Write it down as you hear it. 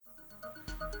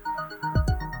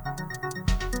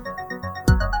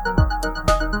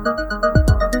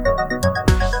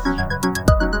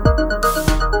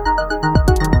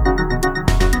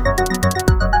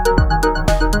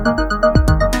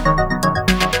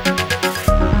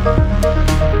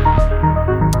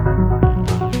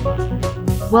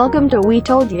Welcome to We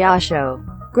Told Ya Show.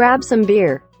 Grab some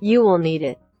beer. You will need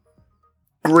it.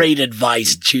 Great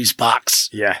advice, Juice Box.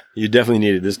 Yeah, you definitely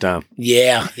need it this time.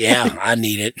 Yeah, I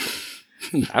need it.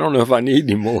 I don't know if I need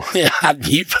any more. Yeah,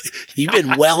 you've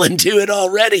been well into it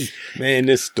already. Man,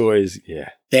 this story is,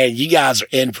 Man, you guys are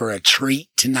in for a treat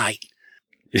tonight.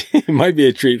 It might be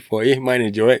a treat for you. You might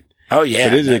enjoy it. Oh, yeah.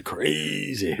 But this is a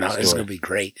crazy No, story. it's going to be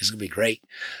great. It's going to be great.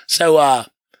 So,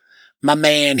 my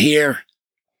man here,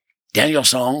 Daniel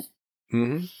Song,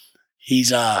 Mm-hmm.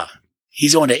 he's on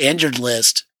the injured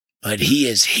list, but he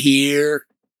is here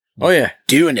Oh, yeah.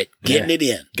 doing it, getting it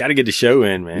in. Got to get the show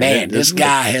in, man. Man, this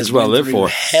guy has what I been live through for.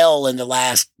 hell in the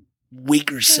last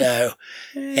week or so,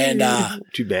 and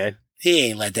Too bad. he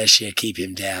ain't let that shit keep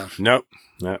him down. Nope.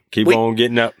 Keep We- on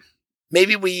getting up.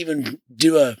 Maybe we even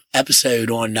do a episode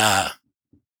on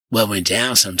what went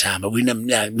down sometime, but we're not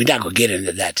going to get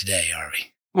into that today, are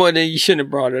we? Well, then you shouldn't have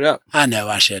brought it up. I know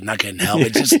I shouldn't. I couldn't help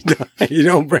it. Just You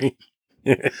don't bring.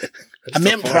 I'm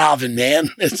improving,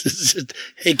 man.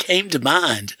 It came to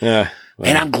mind, Yeah. Well,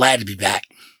 and I'm glad to be back.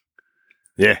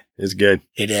 yeah, it's good.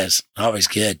 It is always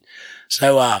good.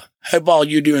 So, hope all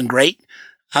you doing great.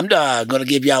 I'm going to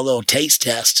give y'all a little taste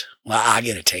test. Well, I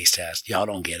get a taste test. Y'all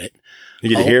don't get it. You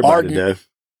get to hear about Arden. it, though.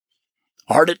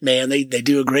 Ardent, man, they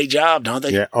do a great job, don't they?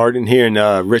 Yeah, Arden here in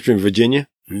Richmond, Virginia.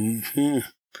 Mm-hmm.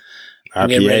 I'm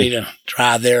getting ready IPA. to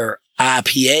try their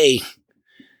IPA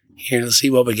here to see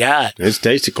what we got. It's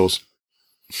tasticles.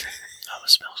 Oh, it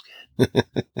smells good.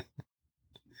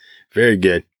 Very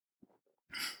good.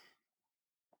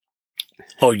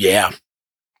 Oh, yeah.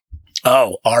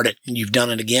 Oh, Ardent, you've done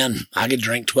it again. I could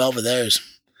drink 12 of those.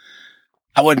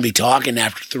 I wouldn't be talking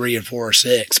after 3 or 4 or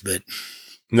 6, but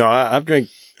No, I've drank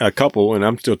a couple and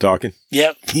I'm still talking.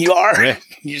 yep, you are. Yeah.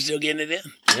 You're still getting it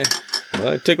in. Yeah.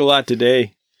 Well, it took a lot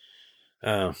today.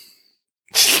 That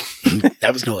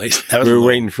was noise. That was We a were little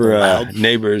waiting for loud.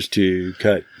 neighbors to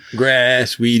cut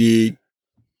grass, weed eat.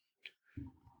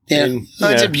 Yeah, and, it's you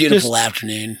a know, beautiful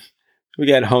afternoon. We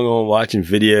got hung on watching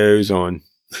videos on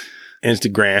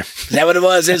Instagram. Is that what it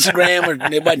was? Instagram?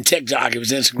 Or it wasn't TikTok, it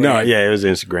was Instagram. No, yeah, it was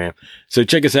Instagram. So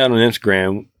check us out on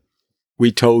Instagram.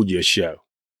 We Told You Show.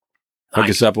 Hook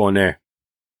Nice. us up on there.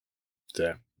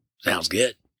 So, Sounds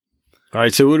good. all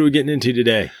right. So what are we getting into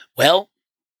today? Well,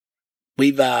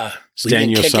 we've been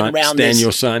Daniel kicking son. around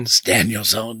Daniel son.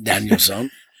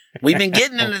 Danielson. We've been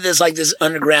getting into this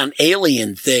underground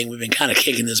alien thing. We've been kind of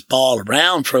kicking this ball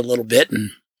around for a little bit, and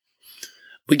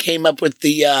we came up with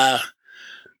the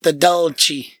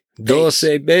Dulce. Dulce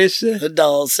bass. The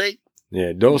Dulce.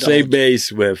 Yeah, Dulce Dulce.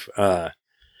 bass with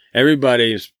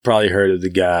everybody's probably heard of the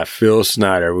guy Phil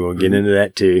Snyder. We're gonna get into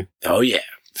that too. Oh yeah.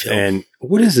 Phil. And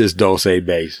what is this Dulce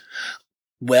bass?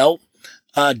 Well,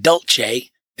 Dulce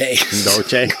bass.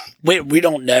 Dolce. We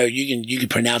don't know. You can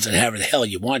pronounce it however the hell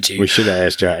you want to. We should have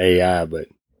asked our AI, but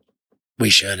We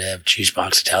should have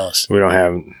Juicebox to tell us. we don't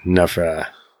have enough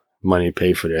money to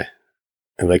pay for the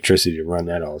electricity to run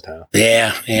that all the time.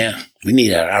 Yeah. We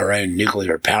need our own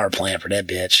nuclear power plant for that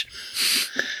bitch.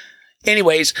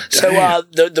 Anyways, so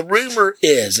the rumor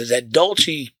is that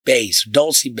Dulce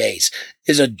Base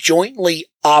is a jointly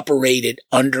operated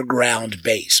underground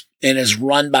base and is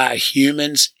run by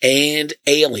humans and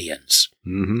aliens.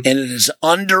 Mm-hmm. And it is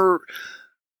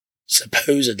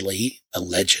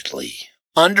allegedly,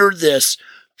 under this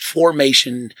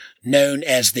formation known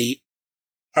as the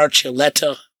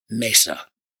Archuleta Mesa.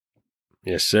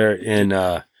 Yes, sir.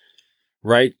 And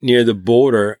right near the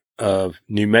border of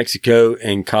New Mexico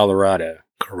and Colorado.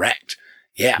 Correct.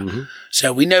 Yeah. Mm-hmm.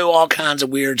 So we know all kinds of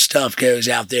weird stuff goes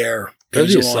out there. It's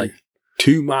Goes just on. like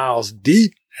 2 miles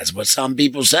deep. That's what some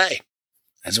people say.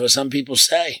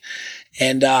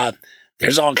 And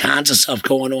there's all kinds of stuff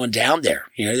going on down there.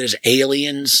 You know, there's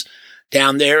aliens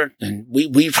down there, and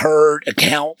we've heard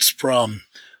accounts from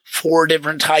 4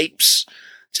 different types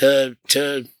to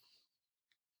 11.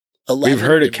 We've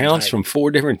heard different accounts types. from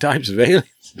 4 different types of aliens.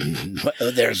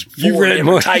 There's You 4 read different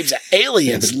more. types of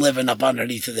aliens living up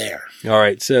underneath of there. All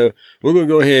right, so we're going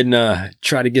to go ahead and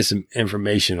try to get some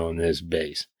information on this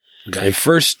base. Okay. It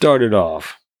first started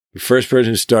off, the first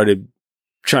person started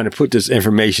trying to put this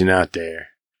information out there.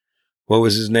 What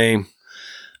was his name?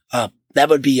 That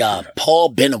would be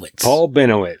Paul Benowitz. Paul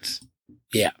Benowitz.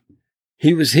 Yeah.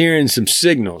 He was hearing some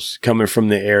signals coming from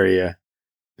the area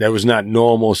that was not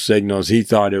normal signals. He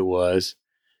thought it was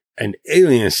an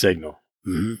alien signal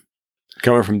Mm-hmm.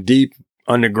 coming from deep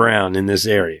underground in this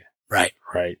area. Right.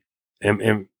 Right.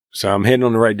 And so I'm heading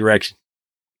on the right direction.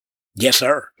 Yes,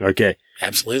 sir. Okay.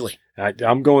 Absolutely.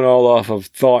 I'm going all off of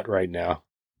thought right now.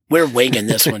 We're winging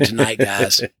this one tonight,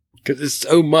 guys. Because it's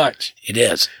so much. It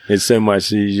is. It's so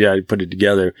much. You got to put it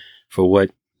together for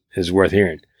what is worth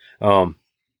hearing. All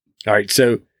right.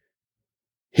 So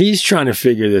he's trying to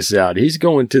figure this out. He's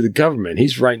going to the government.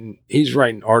 He's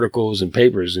writing articles and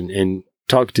papers and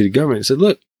talking to the government and said,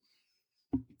 look,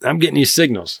 I'm getting these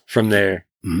signals from there.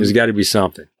 Mhm. There's got to be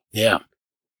something. Yeah.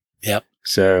 Yep.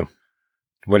 So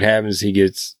what happens, he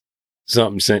gets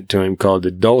something sent to him called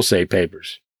the Dulce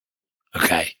Papers.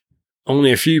 Okay.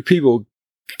 Only a few people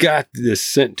got this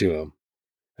sent to him.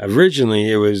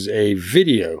 Originally, it was a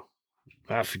video.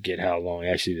 I forget how long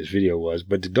actually this video was,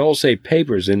 but the Dulce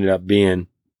Papers ended up being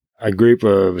a group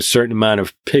of a certain amount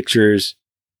of pictures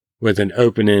with an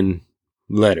opening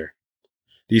letter.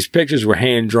 These pictures were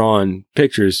hand-drawn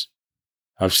pictures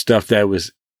of stuff that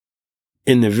was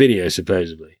in the video,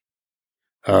 supposedly,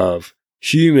 of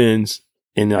humans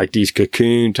in like these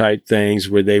cocoon type things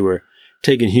where they were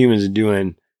taking humans and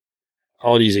doing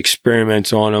all these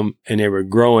experiments on them, and they were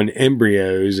growing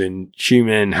embryos and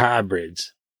human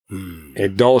hybrids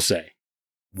at Dulce.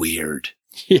 Weird.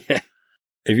 Yeah.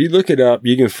 If you look it up,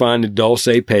 you can find the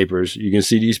Dulce Papers. You can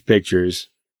see these pictures.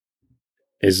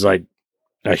 It's like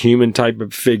a human type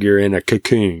of figure in a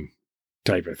cocoon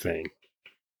type of thing.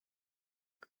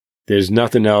 There's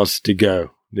nothing else to go.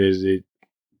 We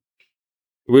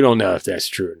don't know if that's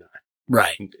true or not.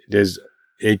 Right.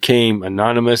 It came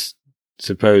anonymous,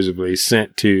 supposedly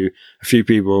sent to a few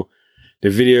people. The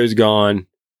video's gone.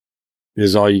 This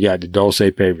is all you got, the Dulce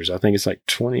Papers. I think it's like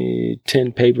 10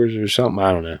 papers or something.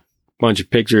 I don't know. Bunch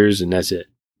of pictures, and that's it.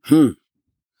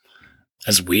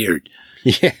 That's weird.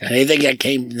 Yeah.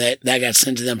 Anything that got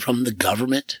sent to them from the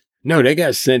government? No, they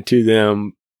got sent to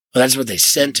them Well, that's what they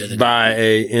sent to the by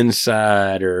a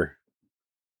insider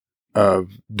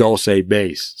of Dulce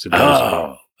Base, supposedly.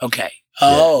 Oh, okay.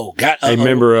 Oh, got A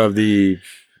member of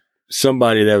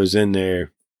somebody that was in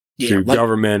there through like,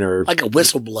 government or like a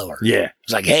whistleblower. yeah.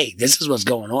 It's like, hey, this is what's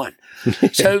going on.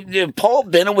 So Paul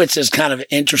Benowitz is kind of an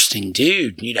interesting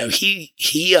dude. You know, he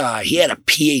had a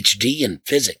PhD in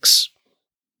physics,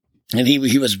 and he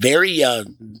was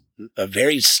a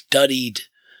very studied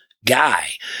guy,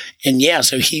 and yeah,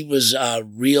 so he was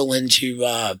real into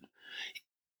I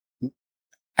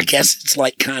guess it's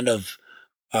like kind of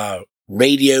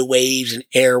radio waves and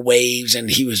air waves, and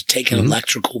he was taking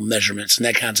electrical measurements and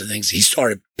that kinds of things. He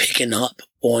started picking up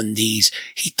on these.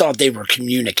 He thought they were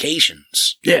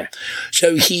communications. Yeah.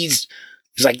 So he's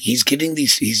getting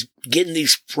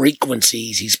these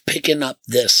frequencies. He's picking up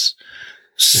this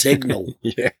signal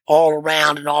Yeah. all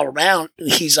around. And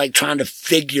he's like trying to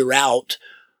figure out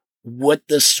what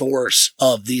the source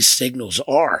of these signals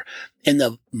are. And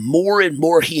the more and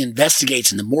more he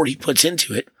investigates and the more he puts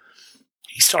into it,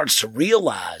 he starts to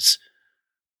realize,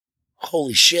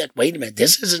 holy shit, wait a minute.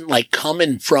 This isn't like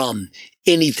coming from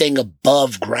anything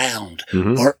above ground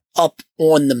or up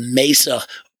on the mesa.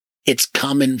 It's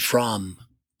coming from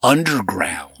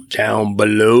underground. Down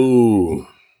below.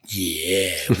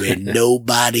 Yeah, where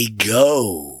nobody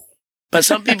go. But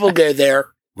some people go there.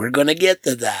 We're going to get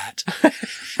to that.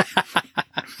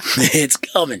 It's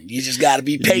coming. You just got to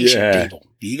be patient, people.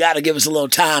 You got to give us a little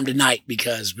time tonight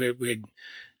because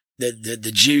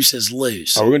the juice is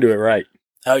loose. Oh, we're going to do it right.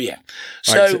 Oh, yeah.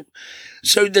 So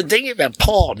the thing about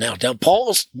Paul, now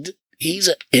he's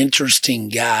an interesting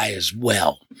guy as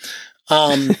well.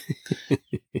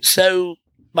 So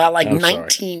by like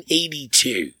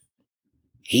 1982,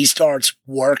 he starts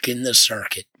working the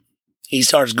circuit. He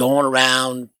starts going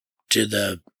around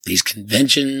to these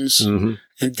conventions and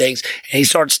things, and he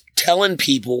starts telling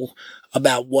people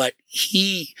about what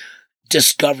he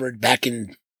discovered back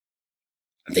in,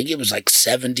 I think it was like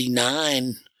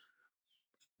 79,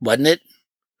 wasn't it?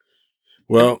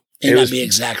 Well, It might be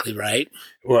exactly right.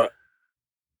 Well,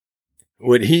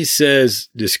 what he says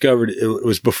discovered, it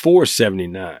was before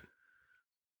 79.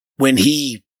 When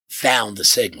he found the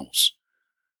signals.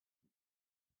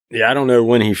 Yeah, I don't know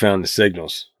when he found the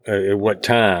signals, at what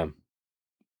time.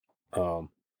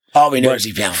 All we know is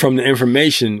he found from the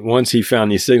information, once he found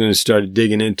these signals and started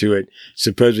digging into it,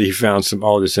 supposedly he found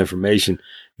all this information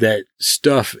that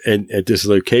stuff at this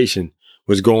location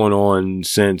was going on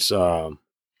since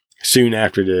soon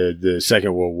after the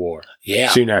Second World War. Yeah.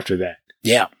 Soon after that.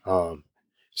 Yeah.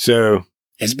 So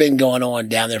it's been going on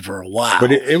down there for a while.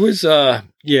 But it was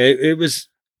it was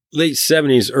late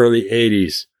 70s, early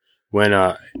 80s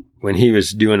when he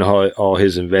was doing all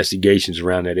his investigations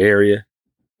around that area.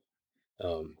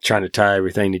 Trying to tie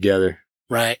everything together.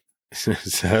 Right.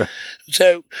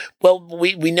 So, well,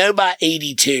 we know by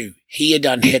 82, he had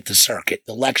done hit the circuit,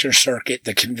 the lecture circuit,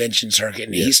 the convention circuit,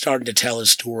 and he started to tell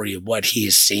his story of what he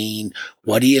has seen,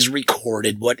 what he has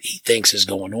recorded, what he thinks is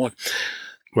going on.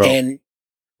 Well, and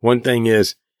one thing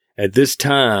is, at this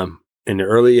time, in the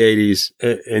early 80s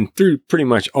and through pretty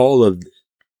much all of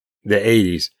the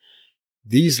 80s,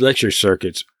 these lecture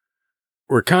circuits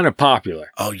were kind of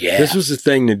popular. Oh, yeah. This was the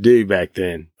thing to do back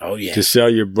then. Oh, yeah. To sell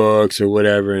your books or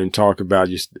whatever and talk about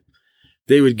just,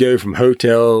 they would go from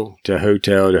hotel to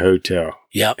hotel to hotel.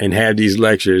 Yep. And have these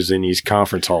lectures in these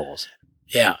conference halls.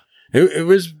 Yeah. It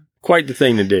was quite the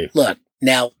thing to do. Look,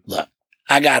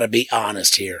 I got to be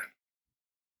honest here.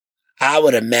 I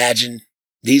would imagine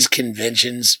these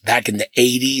conventions back in the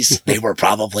 80s, they were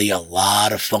probably a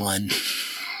lot of fun.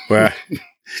 Well,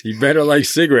 you better like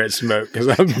cigarette smoke because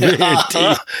I'm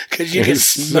guaranteed because you can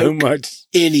smoke so much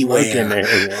anywhere. Smoke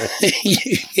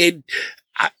in there.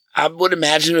 I would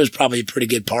imagine it was probably a pretty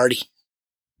good party.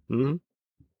 Mm-hmm.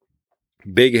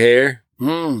 Big hair.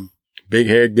 Big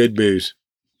hair, good booze.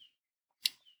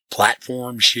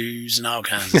 Platform shoes and all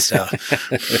kinds of stuff.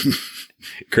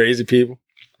 Crazy people.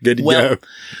 Good to go.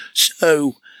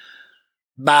 So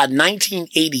by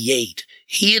 1988,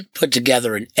 he had put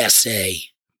together an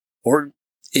essay, or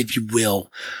if you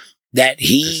will, that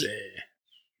he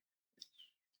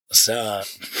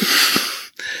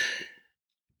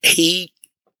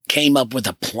came up with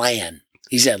a plan.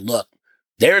 He said, look,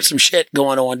 there's some shit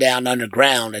going on down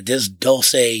underground at this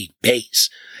Dulce base,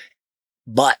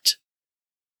 but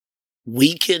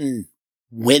we can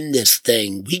win this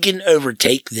thing. We can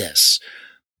overtake this.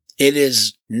 It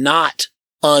is not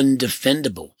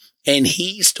undefendable. And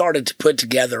he started to put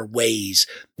together ways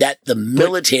that the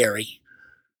military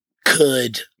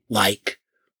could,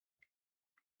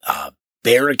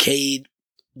 barricade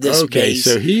this base.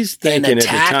 So he's thinking and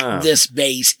attack at the time. this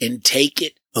base and take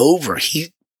it over.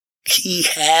 He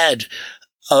had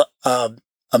a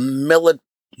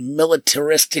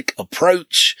militaristic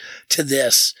approach to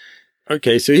this.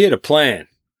 Okay, so he had a plan.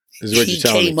 Is what He you're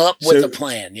telling came me. up with a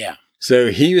plan, yeah.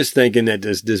 So he was thinking that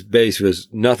this base was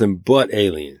nothing but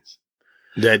aliens.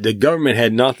 That the government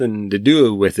had nothing to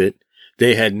do with it.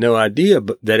 They had no idea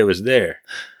that it was there.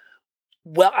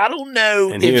 Well, I don't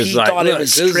know And if he like, thought it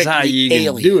was this strictly is how you can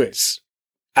aliens. do it.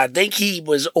 I think he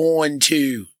was on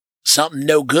to something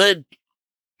no good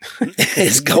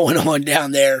is going on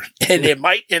down there, and it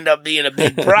might end up being a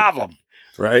big problem.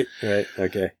 Right,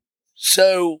 okay.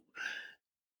 So,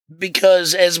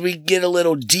 because as we get a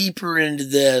little deeper into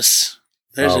this,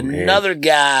 there's another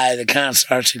guy that kind of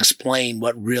starts to explain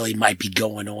what really might be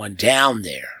going on down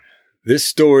there. This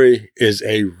story is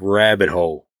a rabbit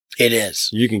hole. It is.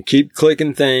 You can keep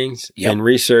clicking things and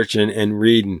researching and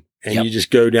reading, and you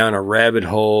just go down a rabbit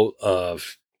hole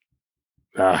of,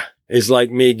 it's like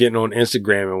me getting on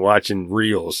Instagram and watching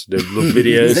reels, the little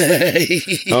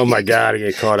videos. Oh my God, I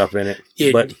get caught up in it.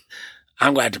 But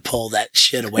I'm going to have to pull that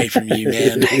shit away from you,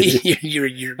 man.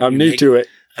 I'm new to it.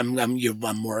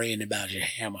 I'm worrying about your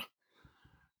hammer.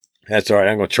 That's all right.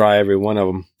 I'm going to try every one of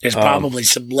them. There's probably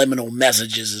subliminal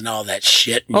messages and all that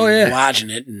shit. And you're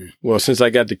watching it. And, well, since I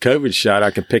got the COVID shot,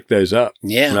 I can pick those up.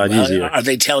 Yeah. Easier. Are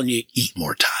they telling you eat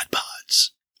more Tide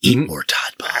Pods? Eat more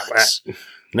Tide Pods.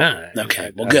 Nah.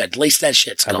 Okay. Well, good. At least that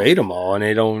shit's gone. I've ate them all, and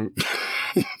they don't.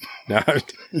 No,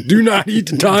 do not eat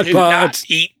the Tide Pods.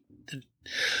 Do not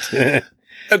eat.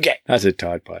 Okay. That's a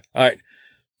Tide Pod. All right.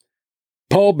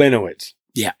 Paul Benowitz.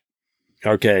 Yeah.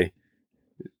 Okay.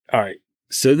 All right.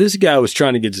 So this guy was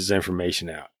trying to get this information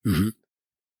out. Mm-hmm.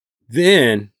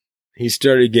 Then he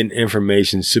started getting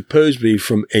information supposedly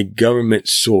from a government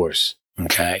source.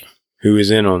 Okay. Who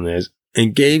was in on this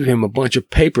and gave him a bunch of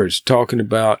papers talking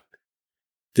about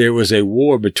there was a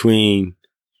war between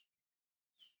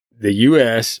the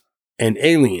U.S. and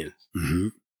aliens. Mm-hmm.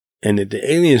 And that the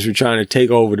aliens were trying to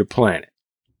take over the planet.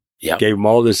 Yeah. Gave him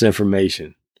all this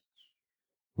information.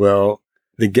 Well,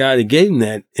 the guy that gave him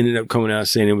that ended up coming out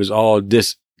saying it was all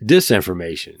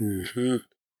disinformation. Mm-hmm.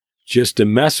 Just to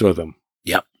mess with him.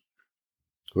 Yep.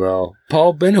 Well,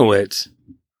 Paul Benowitz.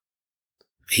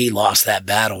 He lost that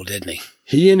battle, didn't he?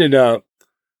 He ended up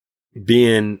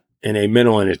being in a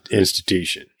mental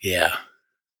institution. Yeah.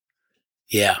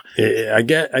 Yeah. I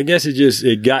guess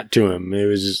it got to him. It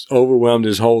was just overwhelmed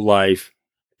his whole life.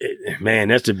 Man,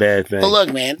 that's a bad thing. Well,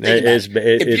 look, man.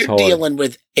 If you're hard. dealing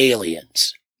with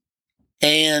aliens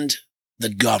and the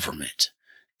government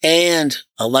and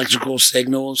electrical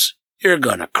signals, you're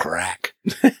going to crack.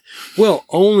 Well,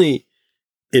 only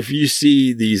if you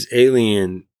see these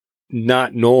alien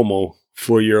not normal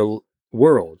for your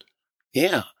world.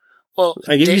 Yeah. Well,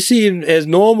 like if you see him as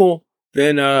normal,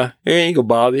 then it ain't gonna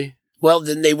bother you. Well,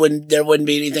 then there wouldn't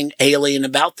be anything alien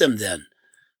about them then.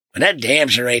 But that damn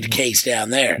sure ain't the case down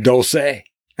there. Don't say.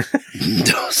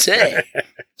 Don't say.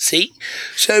 See?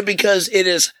 So because it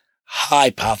is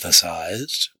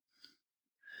hypothesized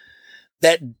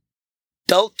that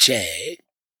Dulce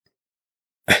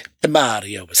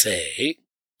Mario would say,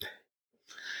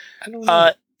 I don't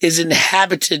know. is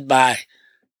inhabited by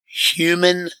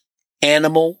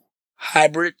human-animal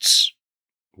hybrids.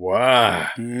 Wow.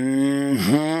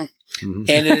 And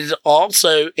it is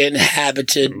also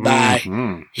inhabited by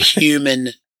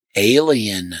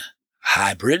human-alien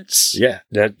hybrids. Yeah,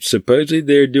 that supposedly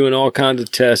they're doing all kinds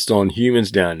of tests on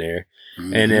humans down there.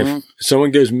 And if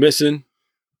someone goes missing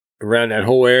around that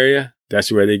whole area,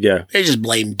 that's where they go. They just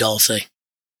blame Dulce.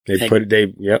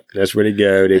 Yep, that's where they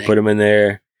go. They put them in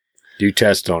there, do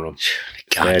tests on them.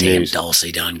 Goddamn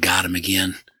Dulce done got him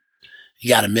again. You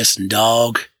got a missing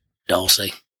dog, Dulce.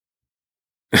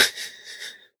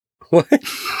 What?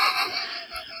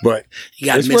 But You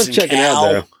got a it's worth missing checking cow.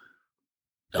 out,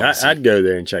 though. Dulce. I'd go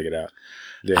there and check it out.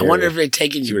 I wonder if they're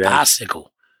taking See your what happens.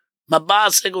 bicycle. My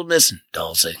bicycle missing,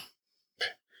 Dulce.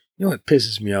 You know what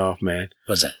pisses me off, man?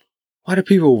 What's that? Why do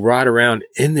people ride around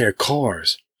in their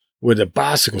cars with a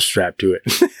bicycle strapped to it?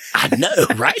 I know,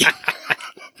 right?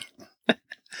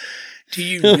 Do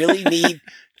you really need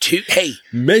to? Hey,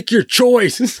 Make your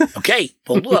choice. okay,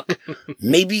 well, look,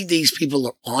 maybe these people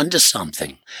are onto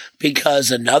something, because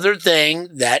another thing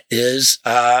that is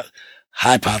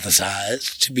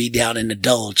hypothesized to be down in the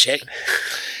Dolce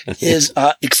is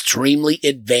extremely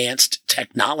advanced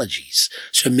technologies.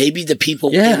 So maybe the people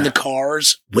in the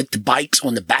cars with the bikes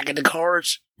on the back of the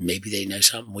cars, maybe they know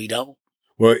something we don't.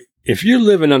 Well, if you're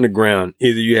living underground,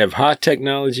 either you have high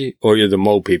technology or you're the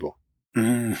mole people.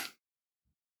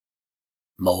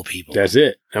 Mole people. That's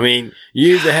it. I mean,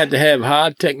 you either had to have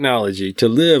high technology to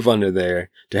live under there,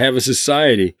 to have a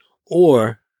society,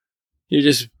 or you're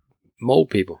just mole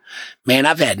people. Man,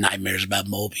 I've had nightmares about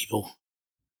mole people.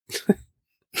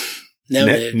 No,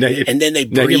 Naked- and then they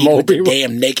naked breed mole with the people?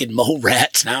 damn naked mole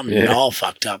rats, and I'm all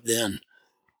fucked up then.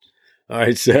 All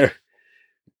right, so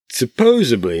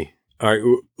supposedly, all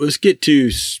right, let's get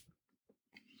to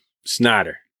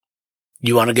Snyder.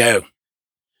 You want to go?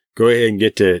 Go ahead and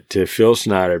get to Phil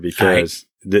Snyder, because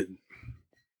this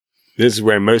is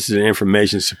where most of the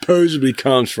information supposedly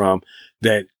comes from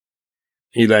that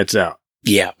he lets out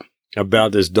Yeah.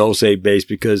 about this Dulce base,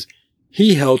 because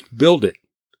he helped build it.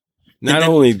 Not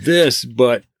only this,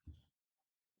 but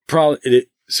probably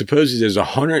supposedly there's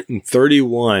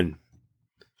 131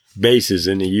 bases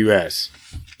in the U.S.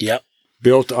 Yep.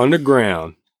 built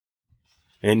underground,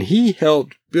 and he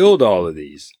helped build all of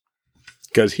these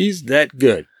because he's that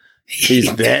good.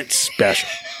 He's that special.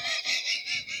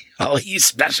 Oh, he's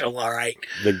special, all right.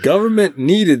 The government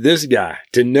needed this guy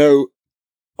to know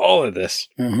all of this.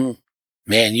 Mm-hmm.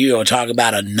 Man, you're going to talk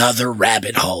about another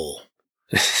rabbit hole.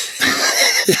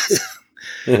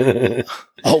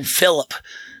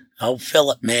 Oh,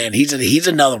 Philip, man, he's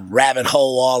another rabbit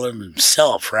hole all in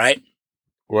himself, right?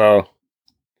 Well,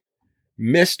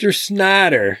 Mr.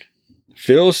 Snyder,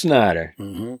 Phil Snyder,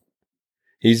 Mm-hmm.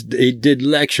 he did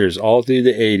lectures all through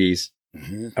the 80s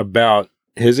about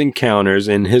his encounters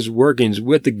and his workings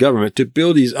with the government to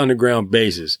build these underground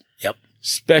bases. Yep.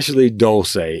 Especially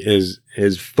Dulce is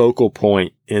his focal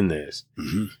point in this.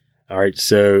 Mm-hmm. All right,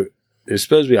 so there's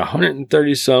supposed to be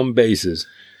 130 some bases.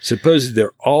 Supposedly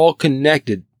they're all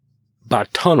connected by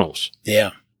tunnels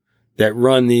Yeah. that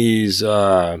run these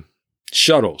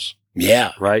shuttles,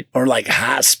 Yeah. right? Or like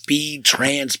high-speed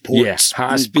transports. Yeah,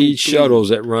 high-speed shuttles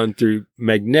that run through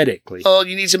magnetically. Oh,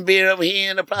 you need some beer over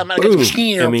here? No problem. I got Boom. some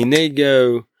beer. I mean, they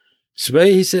go,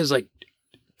 supposedly he says like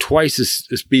twice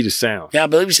the speed of sound. Yeah, I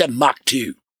believe he said Mach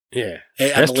 2. Yeah.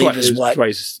 I believe is what.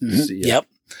 Twice. Mhm. Yeah. Yep.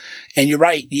 And you're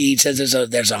right. He says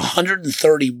there's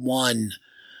 131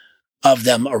 of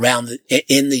them around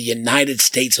in the United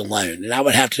States alone. And I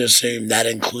would have to assume that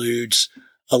includes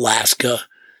Alaska,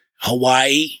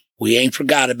 Hawaii. We ain't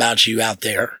forgot about you out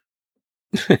there.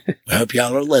 We hope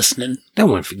y'all are listening. No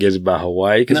one forgets about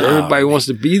Hawaii because No, everybody man. wants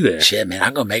to be there. Shit, man,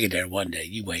 I'm going to make it there one day.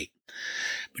 You wait.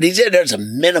 But he said there's a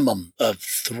minimum of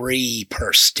 3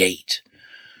 per state.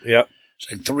 Yep.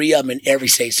 So 3 of them in every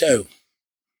state. So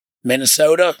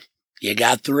Minnesota, you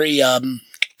got 3 of them.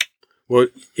 Well,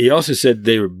 he also said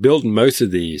they were building most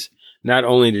of these not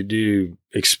only to do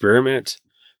experiments,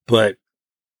 but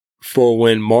for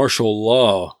when martial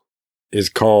law is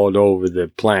called over the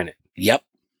planet, Yep.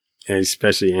 and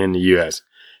especially in the U.S.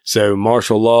 So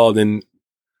martial law, then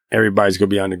everybody's going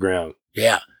to be underground.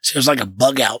 Yeah. So it's like a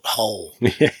bug out hole.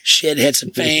 Shit hits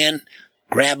a fan,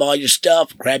 grab all your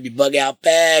stuff, grab your bug out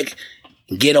bag,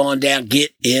 and get on down,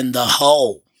 get in the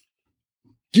hole.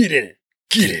 Get in it.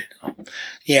 Get it.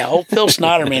 Yeah, old Phil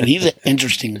Snyder, man, he's an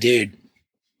interesting dude.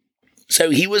 So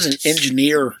he was an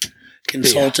engineer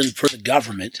consultant for the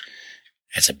government.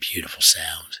 That's a beautiful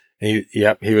sound.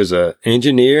 He was an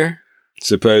engineer,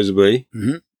 supposedly.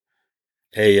 Mm-hmm.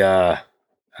 I'm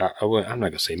not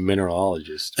going to say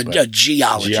mineralogist, A but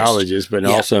geologist. but Yeah.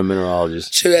 also a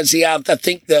mineralogist. So that's I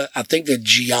think the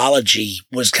geology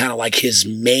was kind of like his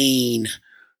main,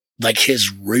 like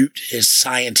his root, his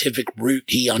scientific root.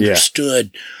 He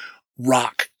understood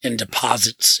rock and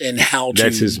deposits and how to.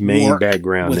 That's his main work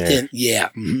background there. Yeah.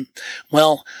 Mm-hmm.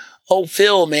 Well, old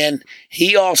Phil, man,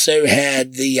 he also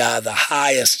had the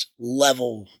highest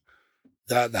level,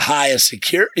 the highest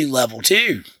security level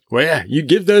too. Well, yeah, you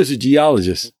give those to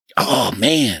geologists. Oh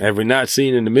man. If we're not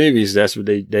seen in the movies, that's what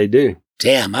they do.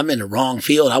 Damn, I'm in the wrong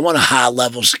field. I want a high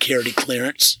level security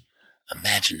clearance.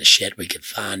 Imagine the shit we could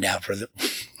find out for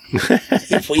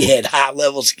if we had high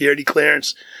level security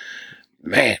clearance.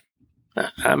 Man.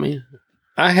 I mean,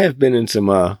 I have been in some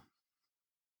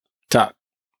top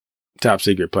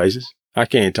secret places. I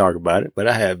can't talk about it, but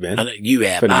I have been. You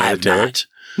have. I have not.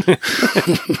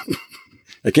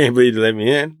 I can't believe they let me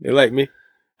in. They like me.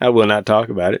 I will not talk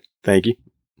about it. Thank you.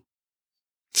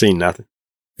 Seen nothing.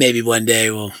 Maybe one day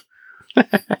we'll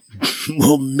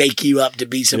make you up to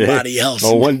be somebody else.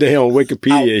 Well, one day on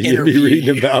Wikipedia, you'll be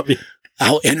reading about me.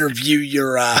 I'll interview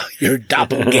your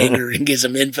doppelganger and get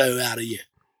some info out of you.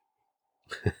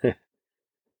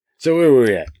 So where were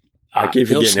we at? I keep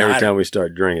Phil forgetting every Snyder. time we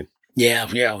start drinking. Yeah,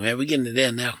 we're getting it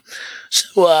in now.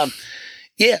 So,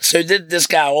 so this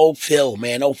guy, old Phil,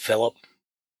 man, old Philip,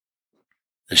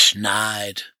 the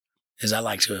Schneid, as I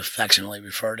like to affectionately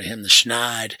refer to him, the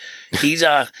Schneid.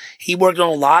 He worked on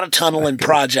a lot of tunneling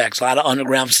projects, a lot of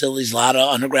underground facilities, a lot of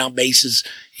underground bases.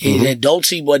 And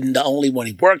Dulce wasn't the only one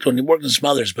he worked on. He worked on some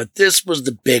others, but this was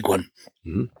the big one.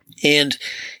 Mm-hmm. And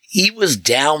he was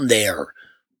down there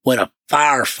when a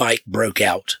firefight broke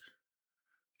out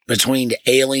between the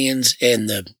aliens and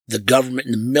the government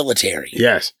and the military.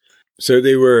 Yes. So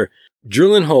they were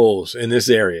drilling holes in this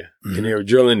area, and they were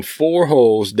drilling 4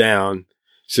 holes down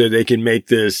so they can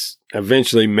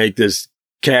eventually make this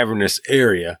cavernous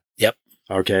area. Yep.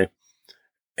 Okay.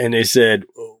 And they said,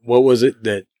 what was it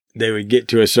that they would get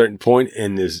to a certain point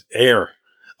and this air?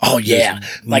 Oh, yeah.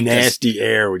 Like nasty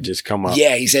air would just come up.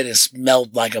 Yeah, he said it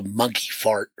smelled like a monkey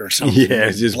fart or something. Yeah,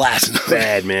 it's just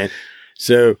bad, man.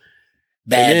 So,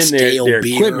 bad and then stale their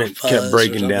beer equipment fuzz kept or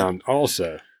breaking something. down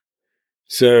also.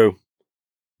 So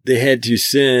they had to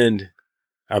send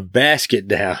a basket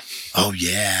down. Oh,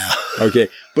 yeah. Okay.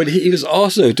 But he was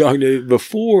also talking to,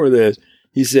 before this,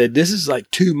 he said, this is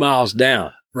like 2 miles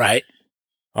down. Right.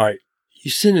 All right. You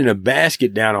sending a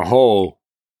basket down a hole.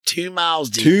 2 miles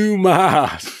deep. 2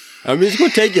 miles. I mean, it's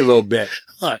going to take you a little bit.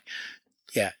 Look.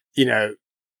 Yeah. You know,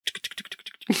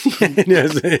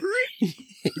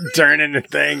 turning the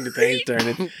thing's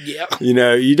turning. Yeah. You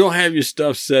know, you don't have your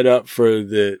stuff set up for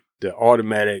the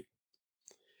automatic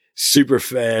super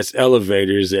fast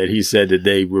elevators that he said that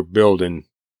they were building.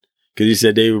 Because he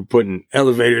said they were putting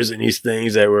elevators in these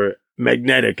things that were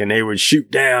magnetic and they would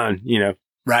shoot down, you know.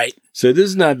 Right. So this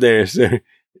is not there. So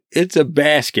it's a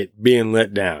basket being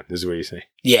let down, is what he's saying.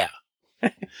 Yeah.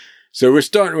 So we're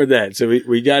starting with that. So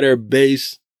we got our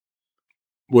base.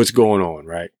 What's going on,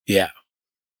 right? Yeah.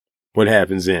 What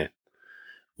happens then?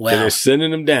 So Well, they're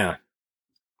sending them down.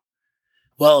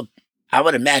 well, I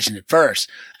would imagine at first,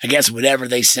 I guess whatever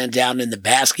they sent down in the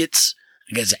baskets,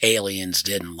 I guess the aliens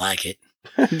didn't like it.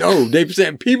 No, they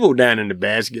sent people down in the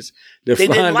baskets to They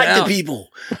find didn't like out. the people.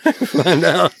 Find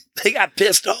out. They got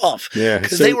pissed off. Yeah.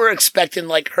 Because so- they were expecting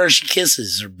like Hershey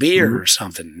Kisses or beer or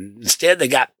something. Instead, they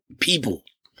got people.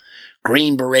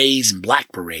 Green berets and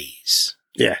black berets.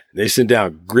 Yeah, they sent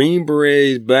down green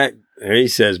berets, he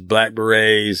says black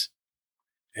berets,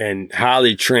 and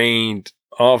highly trained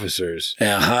officers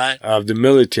Uh-huh. of the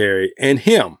military and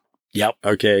him. Yep.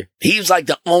 Okay. He was like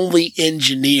the only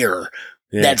engineer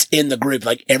Yeah. that's in the group.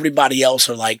 Like everybody else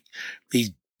are like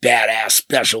these badass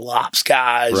special ops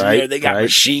guys. Right, You know, they got right.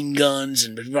 machine guns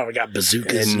and they've probably got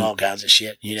bazookas and all kinds of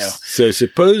shit, you know. So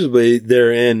supposedly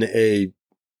they're in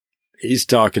he's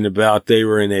talking about they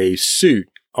were in a suit,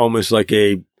 almost like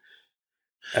an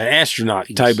astronaut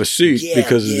type of suit Yeah,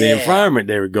 because of the yeah. environment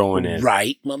they were going in.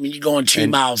 Right. Well, I mean, you're going 2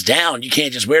 And- miles down. You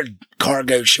can't just wear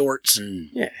cargo shorts and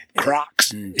Yeah.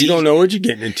 Crocs and You don't know what you're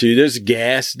getting into. There's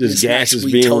gas. This gas is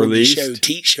being released. Show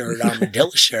T-shirt,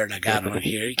 armadillo shirt I got on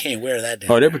here. You can't wear that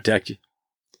down Oh, they there. protect you.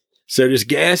 So this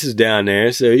gas is down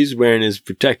there. So he's wearing his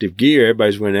protective gear.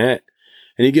 Everybody's wearing that.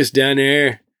 And he gets down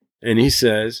there and he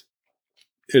says,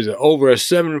 there's over a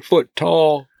 7-foot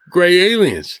tall gray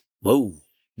aliens Whoa.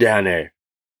 down there.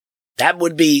 That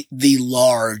would be the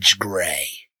large gray.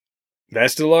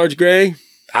 That's the large gray?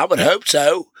 I would hope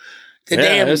so. The Yeah,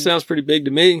 damn, that sounds pretty big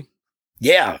to me.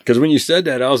 yeah. Because when you said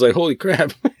that, I was like, holy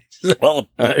crap. Well,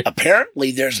 All right.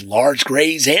 apparently there's large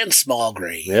grays and small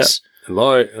grays. Yeah.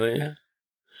 Lord, yeah.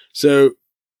 So,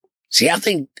 See, I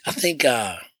think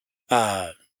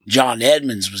John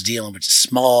Edmonds was dealing with the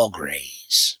small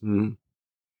grays. mhm.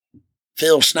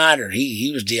 Phil Snyder,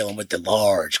 he was dealing with the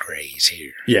large grays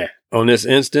here. Yeah, on this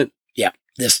instant, Yeah,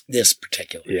 this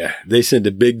particular. yeah, they sent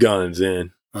the big guns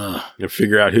in to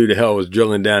figure out who the hell was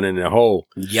drilling down in the hole.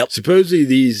 Yep. Supposedly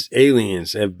these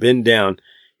aliens have been down.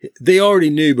 They already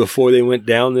knew before they went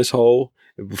down this hole,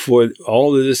 before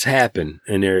all of this happened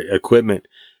and their equipment,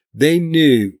 they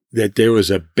knew that there was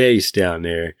a base down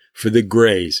there for the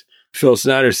Greys. Phil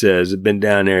Snyder says it's been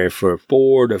down there for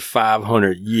 400 to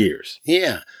 500 years.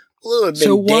 Yeah. Well, it would've been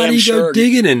So why damn do you sure go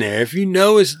digging in there if you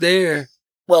know it's there?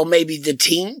 Well, maybe the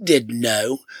team didn't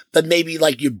know, but maybe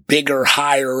like your bigger,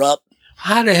 higher up.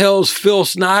 How the hell's Phil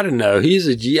Snyder know? He's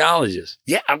a geologist.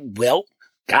 Yeah, well,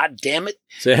 God damn it.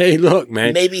 Say, hey, look,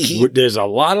 man. Maybe he- There's a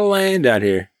lot of land out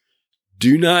here.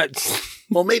 Do not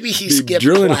Well, maybe he Be skipped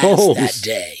drilling class holes. that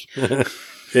day.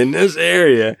 in this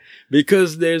area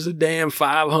because there's a damn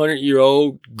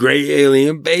 500-year-old gray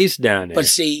alien base down there. But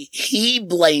see, he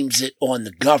blames it on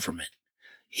the government.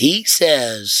 He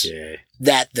says Yeah.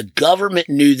 that the government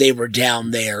knew they were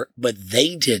down there, but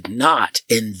they did not.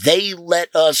 And they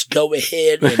let us go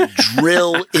ahead and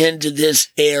drill into this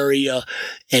area.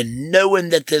 And knowing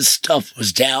that this stuff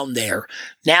was down there,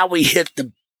 now we hit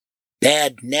the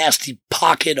bad, nasty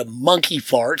pocket of monkey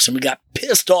farts and we got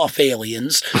pissed off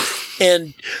aliens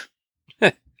and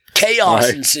chaos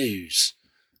Right. ensues.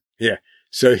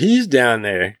 So he's down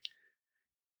there.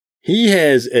 He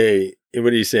has what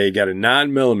do you say? Got a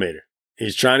 9mm.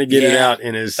 He's trying to get it Yeah. out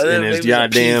in his Maybe it was a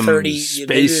goddamn P-30, maybe it was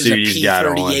space suit he's got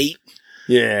on. P-38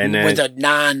 Yeah, and then, with a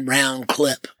 9-round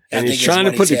clip. I and he's think is trying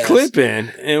to what put he the says. clip in,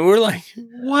 and we're like,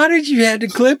 why did you have the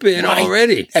clip in Right.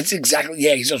 already? That's exactly,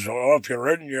 yeah. He says, well, if you're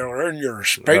in your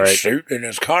space Right. suit and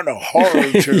it's kind of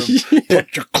hard to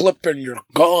put your clip in your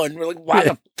gun. We're like, why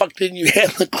the fuck didn't you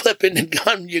have the clip in the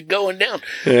gun? You're going down.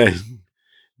 Yeah.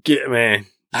 Man.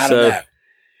 I don't know.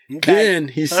 Okay. Then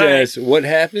he says, what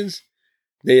happens?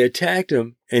 They attacked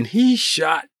him, and he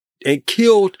shot and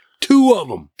killed 2 of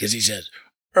them. Because he says,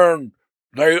 and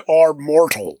they are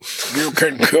mortal. You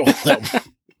can kill them.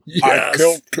 I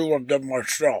killed 2 of them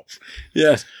myself.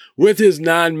 Yes, with his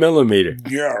 9mm.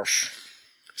 Yes.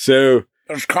 So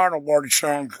That's kind of what it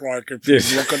sounds like. If you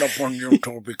Yes. look it up on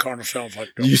YouTube, it kind of sounds like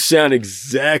that. you sound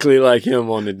exactly like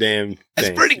him on the damn thing. That's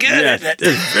pretty good, Yes, isn't it?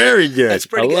 it's very good. That's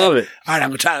pretty I good. love it. All right, I'm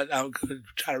going to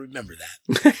try to remember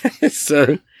that.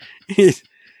 so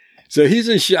he's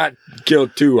in shot,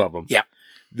 killed 2 of them. Yep.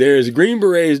 There's Green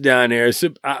Berets down there.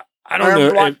 So I don't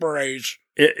know Black Berets.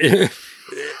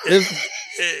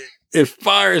 if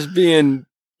fire is being,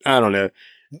 I don't know,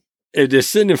 if they're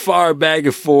sending fire back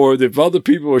and forth, if other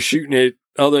people are shooting at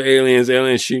other aliens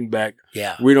shooting back,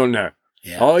 Yeah. we don't know.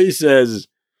 Yeah. All he says is,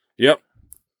 yep,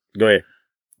 go ahead.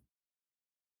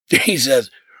 He says,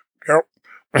 yep.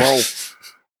 Well,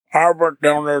 I went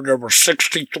down there. There were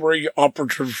 63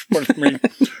 operatives with me.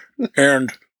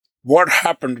 And what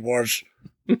happened was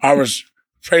I was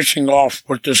facing off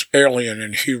with this alien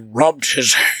and he rubbed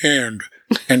his hand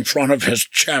in front of his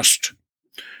chest.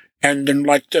 And then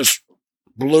like this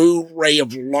blue ray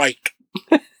of light,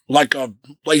 like a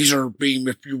laser beam,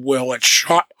 if you will, it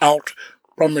shot out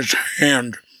from his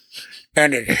hand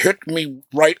and it hit me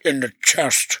right in the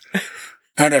chest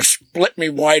and it split me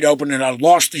wide open and I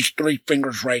lost these 3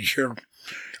 fingers right here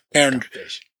and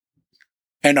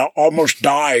I almost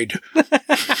died.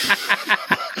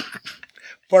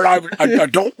 But I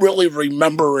don't really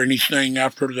remember anything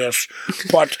after this.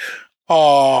 But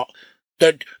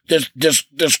that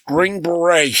this Green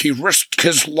Beret, he risked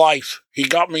his life. He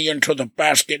got me into the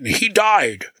basket and he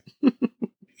died.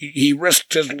 he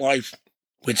risked his life,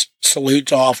 which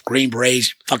salutes off Green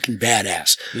Beret's fucking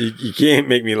badass. You can't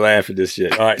make me laugh at this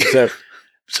shit. All right, so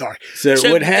Sorry.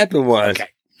 what happened was, Okay.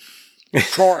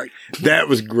 Sorry. that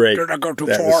was great. Did I go too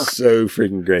That far? was so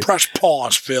freaking great. Press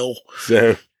pause, Phil.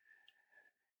 So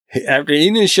after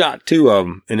he done shot 2 of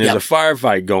them, and there's Yep. a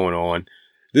firefight going on,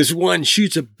 this one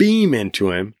shoots a beam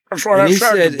into him, That's what And I he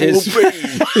said. said The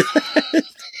blue beam.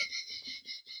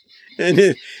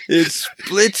 and it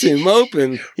splits him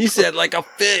open. He said like a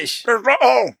fish.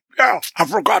 Oh, yeah, I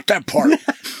forgot that part.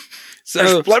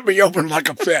 So It split me open like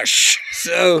a fish.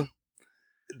 so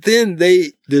then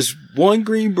this one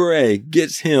Green Beret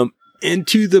gets him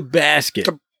into the basket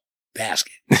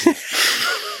Basket.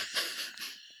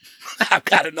 I've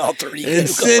got an alter ego and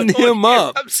send going on him here.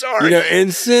 up. I'm sorry.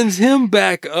 and sends him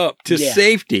back up to Yeah.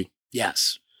 safety.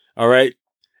 Yes. All right.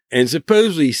 And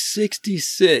supposedly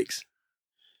 66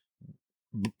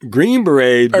 Green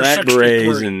Berets, Or Black 63.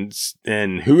 Berets,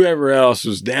 and whoever else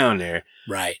was down there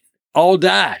Right. all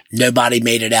died. Nobody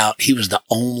made it out. He was the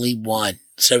only one.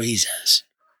 So he says.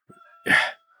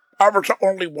 I was the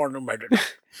only one who made it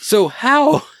out. So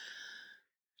how?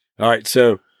 All right.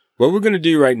 So what we're going to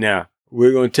do right now,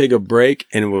 we're going to take a break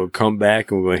and we'll come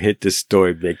back and we're going to hit this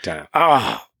story big time.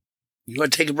 Oh, you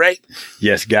want to take a break?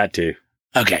 Yes, got to.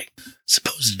 Okay.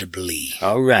 Supposedly.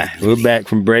 All right. We're back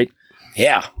from break.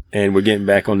 Yeah. And we're getting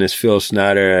bass on this Phil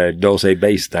Snyder Dulce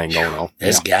bass thing going on.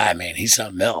 This guy, man, he's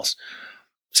something else.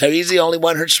 So he's the only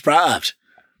one who survived.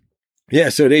 Yeah,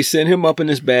 so they sent him up in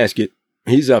this basket.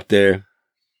 He's up there.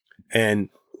 And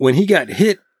when he got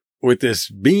hit with this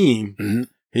beam,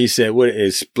 he said,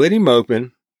 it split him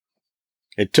open.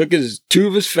 It took two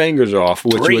of his fingers off,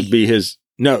 which would be his.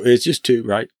 No, it's just two,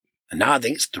 right? No, I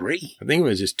think it's 3. I think it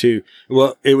was just 2.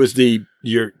 Well, it was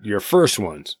your first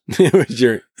ones. It was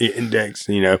your index,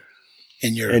 And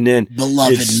then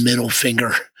beloved middle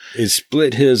finger. It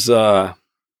split his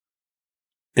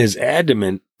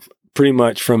abdomen pretty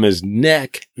much from his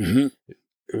neck,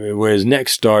 where his neck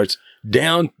starts,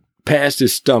 down past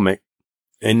his stomach,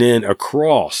 and then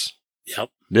across. Yep.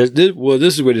 This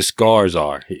is where the scars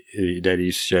are that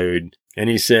he showed. And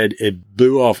he said it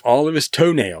blew off all of his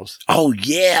toenails. Oh,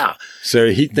 yeah. So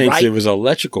he thinks it was an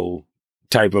electrical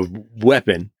type of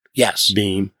weapon. Yes.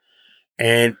 Beam.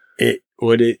 And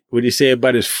what did he say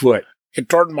about his foot? It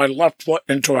turned my left foot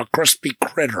into a crispy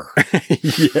critter.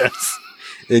 Yes.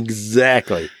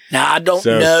 Exactly. Now, I don't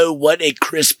know what a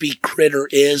crispy critter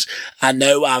is. I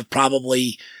know I've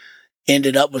probably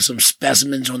ended up with some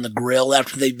specimens on the grill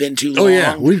after they've been too long. Oh,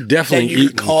 yeah. We've definitely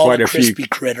eaten quite a few. Crispy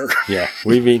critter. Yeah.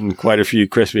 We've eaten quite a few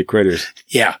crispy critters.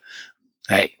 Yeah.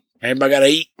 Hey, everybody got to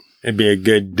eat. It'd be a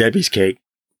good Debbie's cake.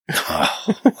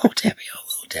 Oh, Debbie. Oh,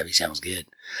 little Debbie sounds good.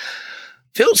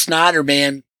 Phil Snyder,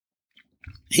 man,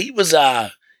 he was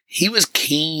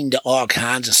keen to all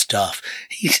kinds of stuff.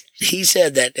 He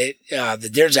said that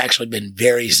that there's actually been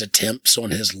various attempts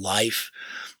on his life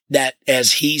that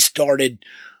as he started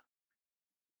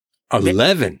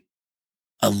 11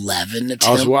 attempts.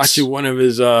 I was watching one of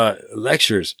his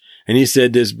lectures, and he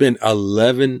said there's been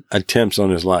 11 attempts on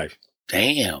his life.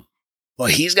 Damn. Well,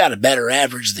 he's got a better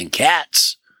average than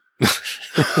cats.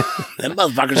 Them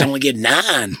motherfuckers only get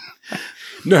 9.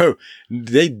 No,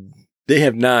 they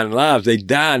have 9 lives. They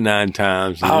die 9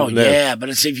 times. Oh, yeah, but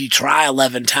it's if you try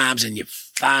 11 times and you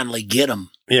finally get them.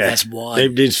 Yeah, that's one.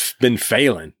 They've just been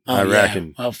failing, I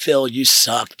reckon. Well, Phil, you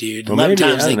suck, dude. Well, 11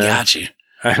 times they got you.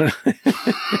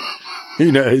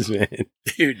 Who knows, man?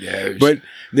 Who knows? But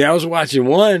I was watching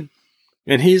one,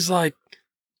 and he's like,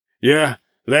 yeah,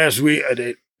 last week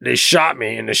they shot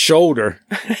me in the shoulder.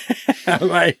 I'm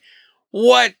like,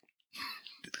 what?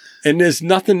 And there's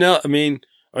nothing else. I mean,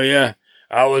 oh, yeah,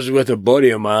 I was with a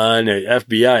buddy of mine, an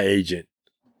FBI agent.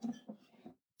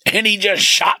 And he just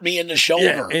shot me in the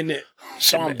shoulder. Yeah, and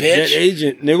son of a that bitch.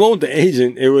 agent, they weren't the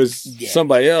agent, it was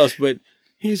somebody else, but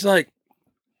he's like,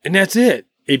 and that's it.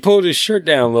 He pulled his shirt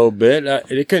down a little bit.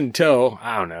 They couldn't tell.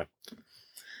 I don't know.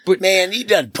 But man, you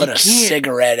done put a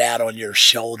cigarette out on your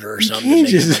shoulder or something to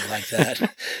make it look like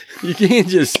that. You can't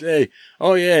just say,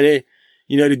 oh, yeah,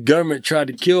 the government tried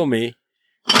to kill me.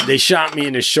 They shot me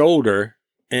in the shoulder,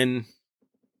 and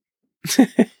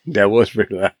that was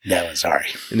pretty loud. That was sorry.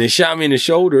 And they shot me in the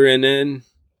shoulder, and then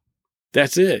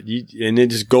that's it. And then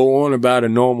just go on about a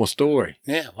normal story.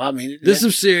 Yeah, well, I mean, this is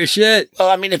some serious shit. Well,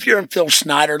 I mean, if you're in Phil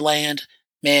Snyder land,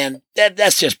 man,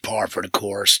 that's just par for the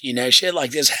course. Shit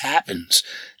like this happens.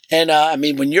 And I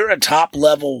mean, when you're a top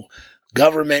level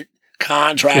government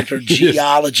contractor,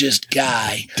 geologist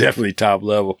guy, definitely top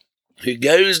level, who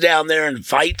goes down there and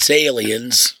fights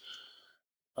aliens.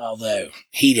 Although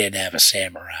he didn't have a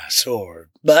samurai sword.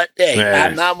 But hey,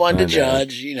 I'm not one to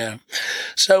judge,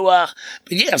 So, but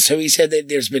yeah, so he said that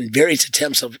there's been various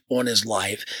attempts on his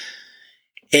life.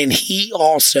 And he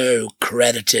also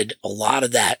credited a lot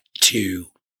of that to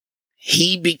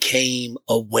he became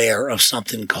aware of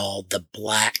something called the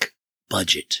black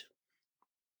budget.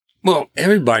 Well,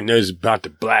 everybody knows about the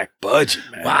black budget,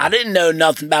 man. Well, I didn't know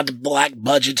nothing about the black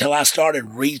budget till I started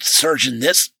researching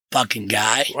this fucking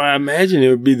guy. Well, I imagine it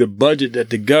would be the budget that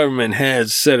the government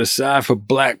has set aside for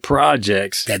black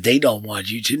projects that they don't want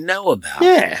you to know about.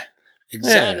 Yeah.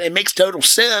 Exactly. Yeah. It makes total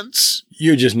sense.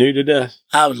 You're just new to that?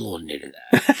 I was a little new to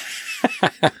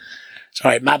that.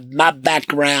 Sorry, my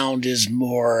background is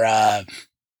more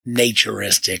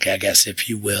naturistic, I guess, if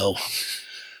you will,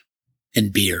 in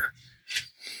beer.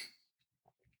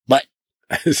 But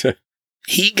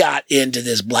he got into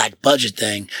this black budget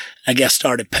thing, I guess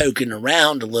started poking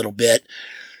around a little bit,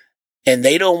 and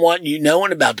they don't want you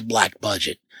knowing about the black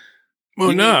budget.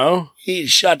 Well, no. He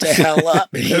shut the hell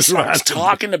up, and he starts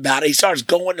talking about it. He starts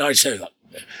going, I say,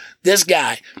 This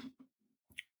guy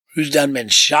who's done been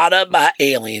shot up by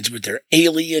aliens with their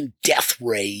alien death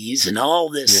rays and all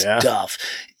this stuff.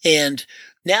 And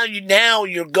now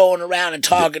you're going around and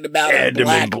talking about a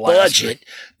black budget.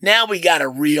 Now we got a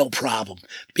real problem,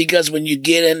 because when you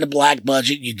get into black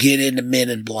budget, you get into Men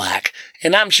in Black.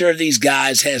 And I'm sure these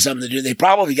guys have something to do. They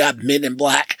probably got Men in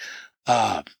Black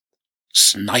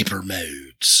sniper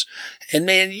modes. And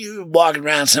man, you walking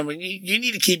around somewhere, you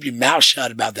need to keep your mouth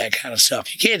shut about that kind of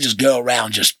stuff. You can't just go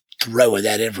around just throwing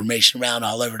that information around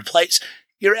all over the place.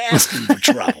 You're asking for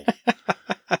trouble.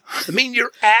 I mean,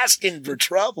 you're asking for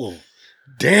trouble.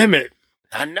 Damn it.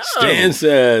 I know. Stan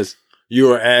says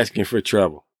you are asking for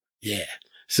trouble. Yeah.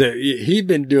 So he's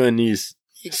been doing these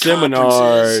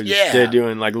seminars. Yeah. They're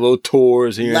doing like little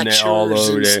tours here and there all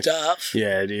over and there. Stuff.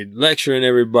 Yeah, they're lecturing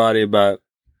everybody about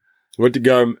what the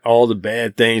government, all the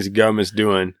bad things the government's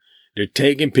doing. They're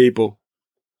taking people.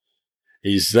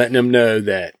 He's letting them know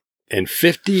that in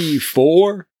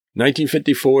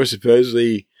 1954,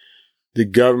 supposedly the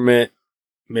government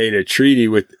made a treaty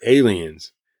with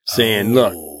aliens saying,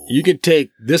 look, you can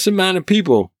take this amount of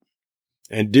people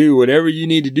and do whatever you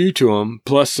need to do to them,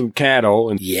 plus some cattle,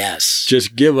 and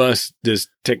just give us this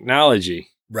technology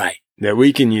that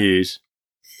we can use.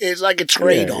 It's like a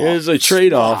trade-off. Yeah, it's a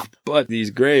trade-off, but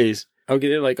these Greys, okay,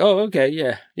 they're like, oh, okay,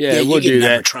 yeah, we'll do that. You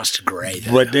never trust a Grey,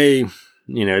 though. But they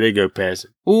go past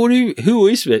it. Well, who are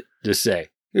we supposed to say?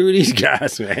 Who are these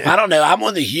guys, man? I don't know. I'm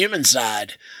on the human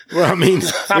side. Well, I mean,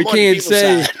 we can't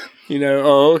say,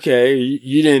 oh, okay,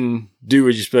 you didn't do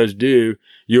what you're supposed to do.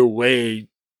 You're way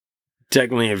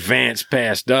technically advanced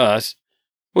past us.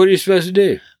 What are you supposed to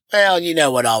do? Well, you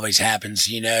know what always happens.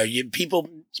 People.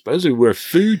 Supposedly we're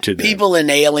food to them. People and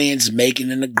aliens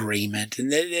making an agreement,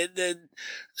 and the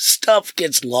stuff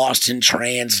gets lost in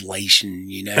translation.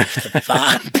 The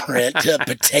fine print,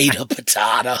 potato,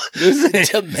 tomato. This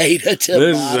is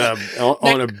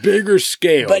on a bigger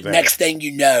scale. But next thing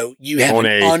you know, you have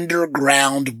an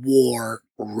underground war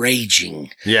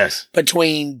raging. Yes.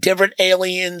 Between different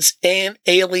aliens and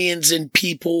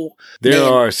people. There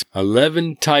are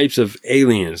 11 types of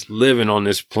aliens living on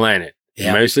this planet.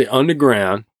 Yep. Mostly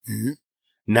underground. Mm-hmm.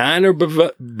 9 are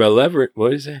malevolent.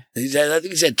 What is that? I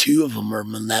think he said 2 of them are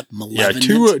malevolent. Yeah,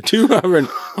 two of them.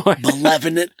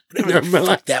 Malevolent. Whatever the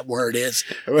fuck that word is.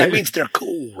 That means they're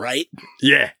cool, right?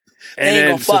 Yeah. And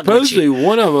then supposedly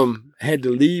one of them had to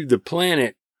leave the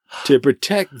planet to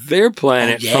protect their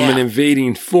planet from an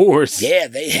invading force. Yeah,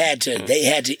 they had to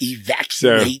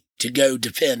evacuate to go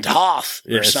defend Hoth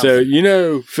or So,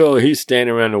 something. Phil, he's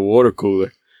standing around the water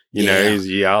cooler. He's a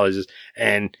geologist.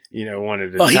 And, one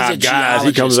of the top guys,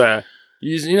 he comes out,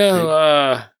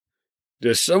 the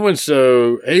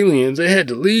so-and-so aliens, they had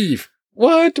to leave.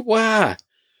 What? Why?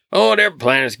 Oh, their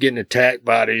planet's getting attacked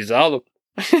by these other.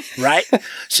 Right?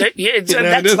 So,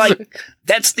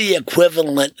 that's the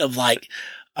equivalent of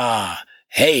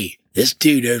hey, this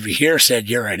dude over here said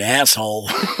you're an asshole.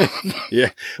 Yeah.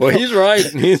 Well, he's right.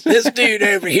 This dude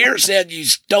over here said you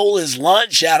stole his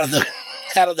lunch out of the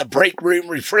break room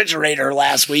refrigerator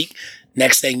last week.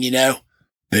 Next thing you know,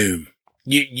 boom.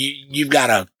 You've got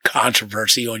a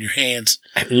controversy on your hands.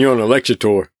 And you're on a lecture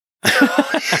tour.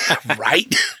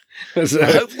 Right? So,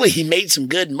 hopefully he made some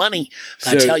good money.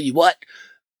 I tell you what,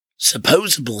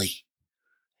 supposedly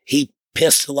he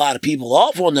pissed a lot of people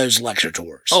off on those lecture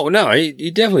tours. Oh, no,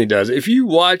 he definitely does. If you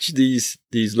watch these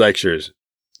lectures,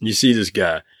 you see this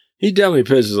guy, he definitely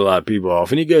pisses a lot of people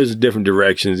off, and he goes in different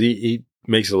directions. He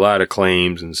makes a lot of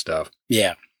claims and stuff.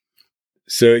 Yeah.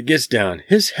 So it gets down.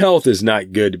 His health is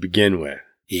not good to begin with.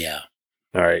 Yeah.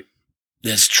 All right.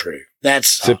 That's true. That's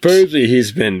supposedly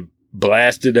he's been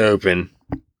blasted open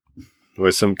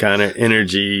with some kind of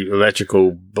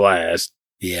electrical blast.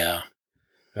 Yeah.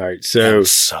 All right. So that would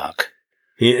suck.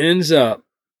 He ends up,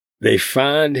 they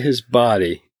find his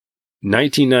body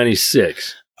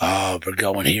 1996. Oh, we're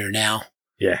going here now.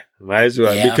 Yeah, might as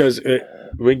well, because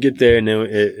we can get there and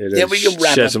then we can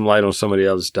shed some light on some of the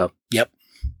other stuff. Yep.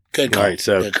 Good call. All right,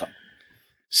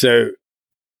 so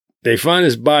they find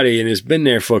his body, and it's been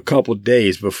there for a couple of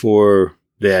days before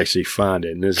they actually find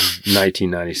it, and this is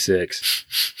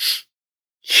 1996.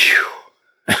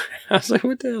 I was like,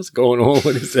 what the hell's going on?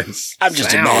 What is this? I'm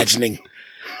just imagining.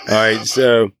 All right,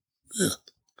 so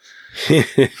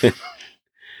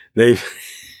they,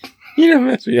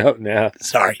 mess me up now.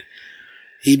 Sorry.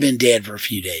 He'd been dead for a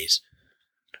few days.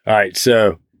 All right,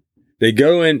 so they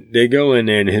go in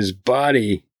there, and his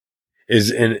body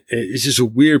it's just a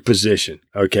weird position,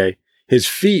 okay? His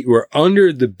feet were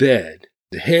under the bed.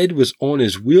 The head was on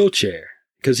his wheelchair,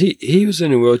 because he was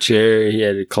in a wheelchair. He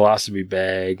had a colostomy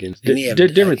bag, and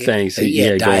different things he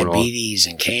had going on. diabetes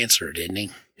and cancer, didn't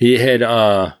he? He had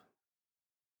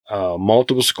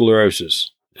multiple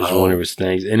sclerosis is one of his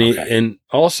things. And and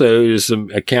also there's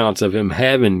some accounts of him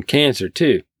having cancer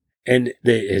too. And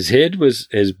his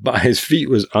feet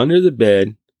was under the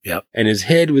bed. Yep. And his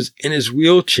head was in his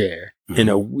wheelchair in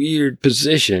a weird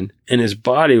position, and his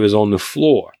body was on the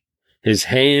floor. His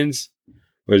hands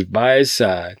was by his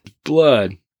side.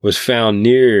 Blood was found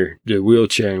near the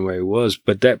wheelchair and where he was,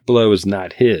 but that blood was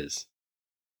not his.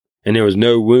 And there was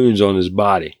no wounds on his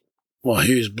body. Well,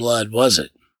 whose blood was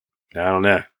it? I don't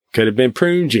know. Could have been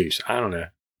prune juice. I don't know.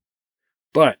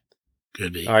 But,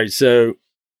 could be. All right, so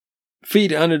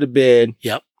feet under the bed.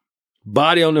 Yep.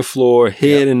 Body on the floor,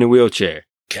 head in the wheelchair.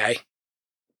 Okay.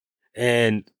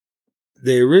 And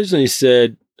they originally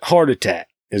said heart attack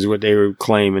is what they were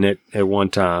claiming at one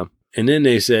time. And then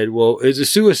they said, well, it's a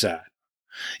suicide.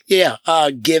 Yeah.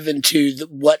 Given to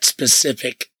what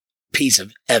specific piece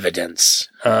of evidence?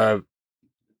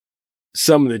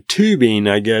 Some of the tubing,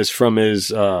 I guess, from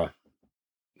his, not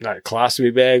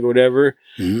colostomy bag or whatever,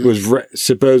 was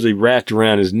supposedly wrapped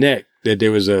around his neck, that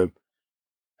there was a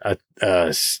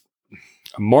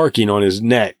marking on his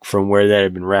neck from where that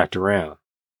had been wrapped around.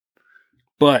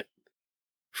 But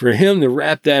for him to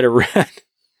wrap that around,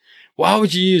 why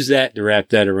would you use that to wrap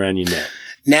that around your neck?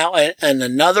 Now, and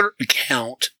another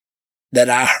account that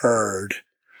I heard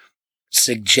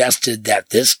suggested that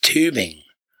this tubing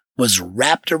was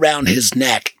wrapped around his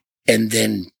neck and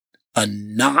then a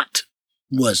knot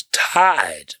was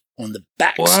tied on the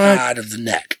back side of the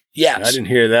neck. Yes. I didn't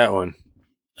hear that one.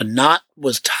 A knot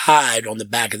was tied on the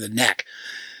back of the neck.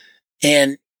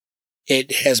 And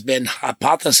it has been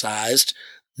hypothesized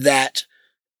that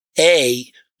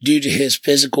due to his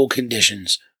physical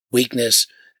conditions, weakness,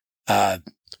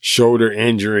 shoulder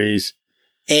injuries,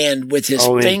 and with his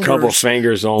only fingers, a couple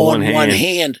fingers on one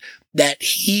hand, that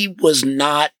he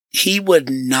would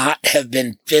not have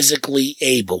been physically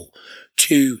able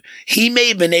to, he may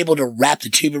have been able to wrap the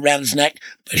tube around his neck,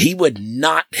 but he would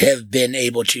not have been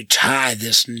able to tie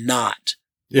this knot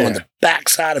on the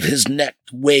backside of his neck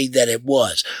the way that it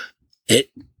was. A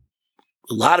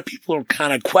lot of people are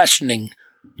kind of questioning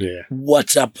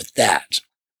what's up with that.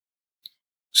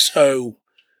 So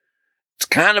it's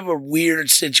kind of a weird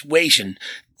situation.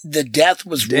 The death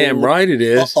was damn right it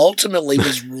is. Ultimately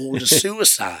was ruled a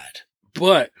suicide.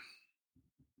 But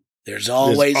there's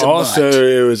always a also but.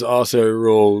 It was also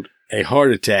ruled a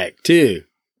heart attack too.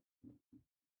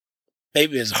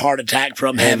 Maybe it was a heart attack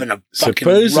from having a fucking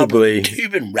supposedly rubber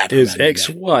tubing wrapped his around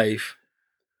ex-wife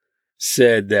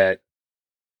said that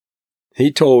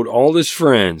he told all his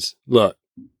friends, look,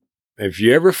 if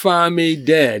you ever find me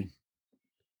dead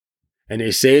and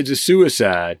they say it's a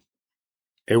suicide,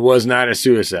 it was not a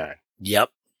suicide. Yep.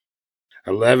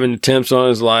 11 attempts on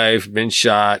his life, been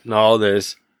shot and all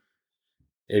this.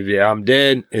 If I'm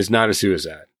dead, it's not a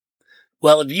suicide.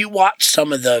 Well, if you watch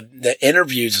some of the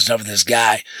interviews and stuff with this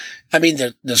guy, I mean,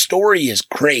 the story is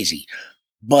crazy,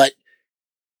 but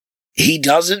he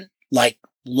doesn't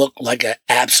look like an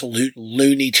absolute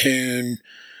Looney Tune,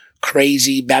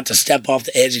 crazy, about to step off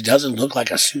the edge. He doesn't look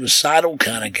like a suicidal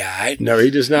kind of guy. No,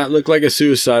 he does not look like a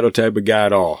suicidal type of guy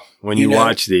at all. When you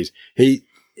watch these, he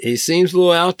seems a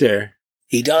little out there.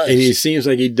 He does. And he seems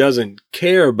like he doesn't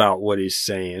care about what he's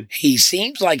saying. He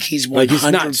seems like he's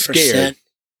 100%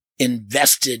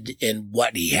 invested in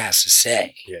what he has to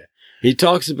say. Yeah. He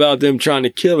talks about them trying to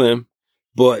kill him,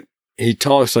 but he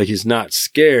talks like he's not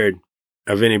scared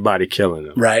of anybody killing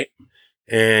him. Right.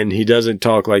 And he doesn't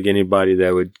talk like anybody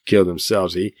that would kill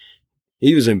themselves.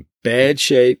 He was in bad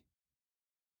shape,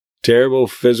 terrible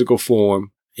physical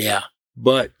form. Yeah.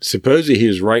 But supposedly he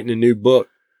was writing a new book.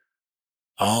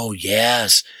 Oh,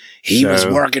 yes. He was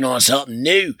working on something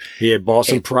new. He had bought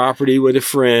some property with a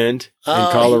friend in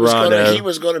Colorado. He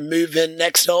was going to move in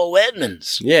next to old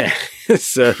Edmonds. Yeah.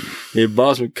 So he had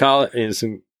bought some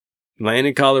land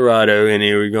in Colorado, and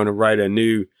he was going to write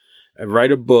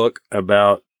a book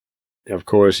about, of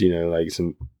course, like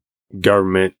some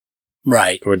government.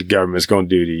 Right. What the government's going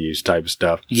to do to you type of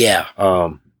stuff. Yeah.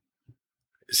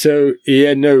 So he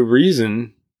had no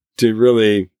reason to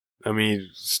really,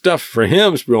 stuff for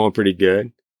him is going pretty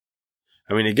good.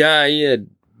 The guy, he had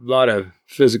a lot of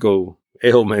physical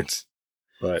ailments.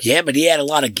 But he had a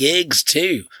lot of gigs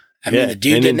too. The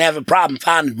dude didn't have a problem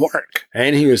finding work.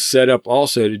 And he was set up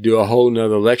also to do a whole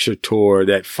nother lecture tour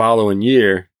that following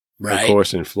year, of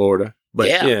course, in Florida. But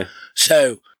yeah.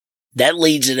 So that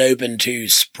leaves it open to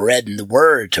spreading the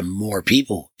word to more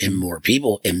people, and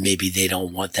maybe they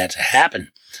don't want that to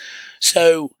happen.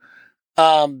 So,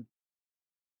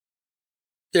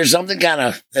 there's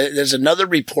there's another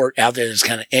report out there that's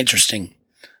kind of interesting,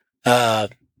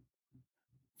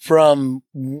 from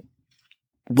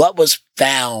what was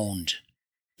found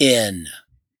in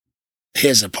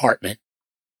his apartment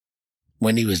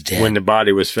when he was dead. When the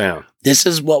body was found. This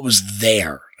is what was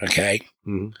there, okay?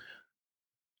 Mhm.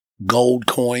 Gold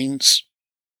coins,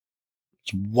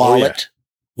 wallet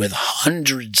with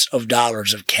hundreds of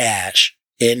dollars of cash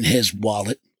in his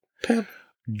wallet,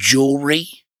 jewelry,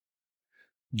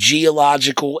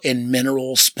 geological and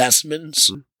mineral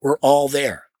specimens were all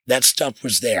there. That stuff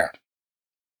was there.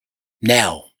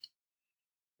 Now,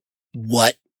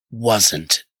 what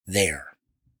wasn't there?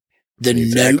 The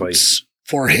Exactly. notes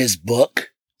for his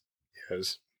book,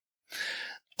 Yes.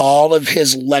 all of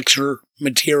his lecture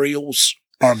materials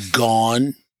are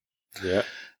gone. Yeah.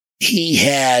 He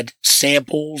had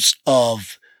samples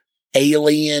of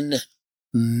alien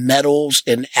metals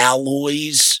and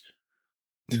alloys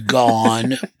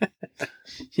gone.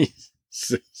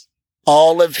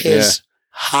 All of his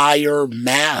higher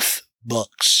math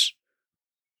books,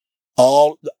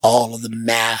 all of the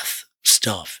math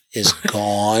stuff is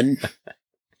gone.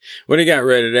 Well, they got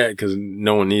rid of that because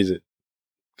no one needs it.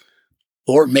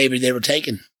 Or maybe they were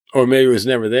taken. Or maybe it was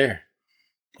never there.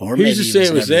 Or Who's maybe to say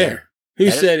it was never there? Who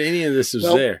That- said any of this was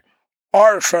Well, there?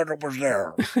 Our center was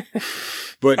there.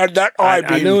 But And that I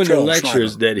know in the Phil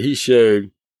lectures Schneider. that he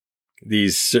showed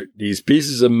these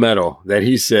pieces of metal that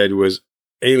he said was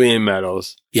alien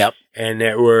metals. Yep. And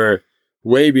that were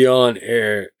way beyond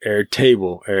air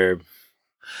table. They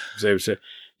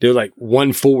were like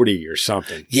 140 or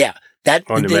something. Yeah.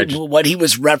 On the register. What he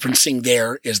was referencing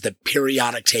there is the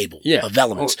periodic table of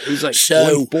elements. Oh, it was like So-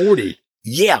 140.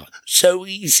 Yeah. So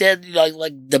he said like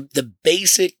the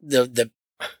basic, the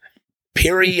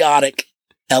periodic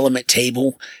element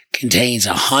table contains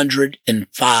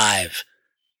 105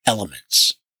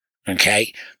 elements.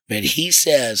 Okay. But he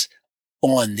says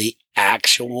on the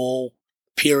actual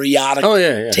periodic Oh,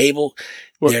 yeah. table,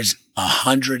 Well- there's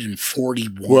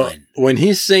 141. Well, when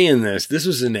he's saying this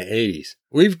was in the 80s.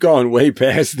 We've gone way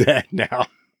past that now.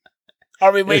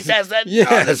 Are we way past that? Yes,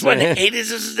 Oh, that's when the man. 80s.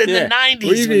 This is in Yeah. the 90s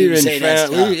We've when he was even saying that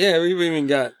found, stuff. we've even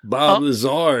got Bob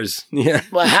Lazar's. Yeah.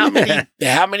 Well,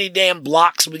 how many damn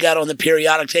blocks we got on the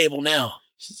periodic table now?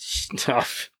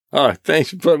 Oh, thanks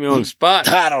for putting me on the spot.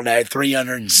 I don't know,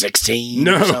 316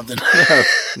 No. or something.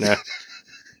 No,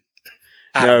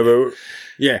 I no, don't- but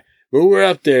yeah, but we're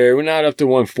up there. We're not up to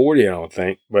 140, I don't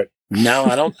think. But No,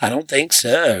 I don't think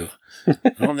so. I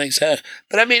don't think so.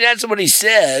 But I mean, that's what he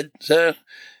said. So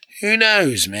who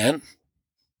knows, man?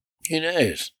 Who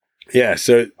knows? yeah,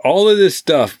 so all of this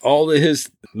stuff, all of his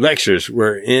lectures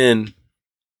were in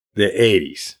the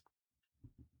 80s.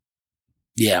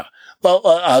 Yeah. Well,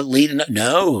 leading up,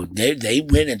 no, they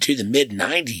went into the mid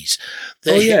 90s.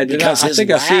 Oh yeah, because I his think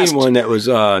I last- seen one that was His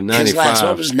last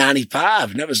one 95. was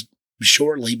 95, and that was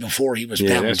shortly before he was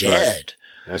Yeah, found that's right. dead.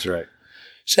 That's right.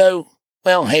 So,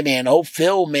 well, hey man, old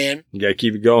Phil, man, You gotta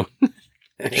keep it going.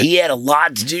 he had a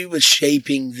lot to do with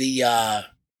shaping the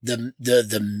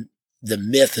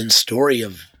myth and story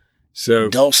of So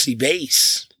Dulcie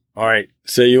Bass. all right.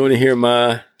 So you want to hear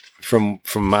my from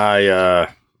my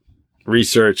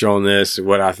research on this,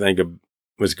 what I think of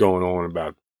what's going on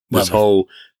about this Well, whole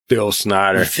Phil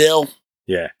Snyder. Phil,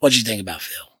 Yeah. what'd you think about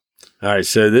Phil? All right.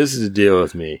 So this is the deal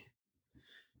with me.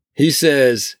 He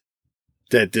says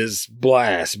that this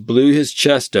blast blew his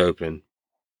chest open,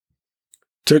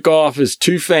 took off his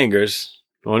 2 fingers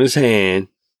on his hand.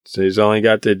 So he's only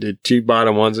got the 2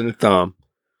 bottom ones and the thumb,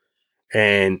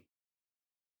 and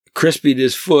crispied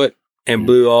his foot and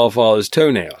blew off all his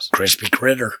toenails. Crispy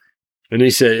critter. And he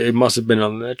said it must have been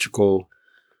an electrical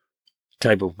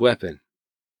type of weapon.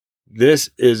 This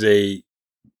is a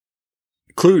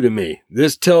clue to me.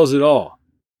 This tells it all.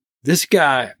 This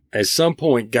guy at some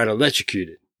point got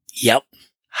electrocuted. Yep.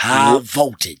 High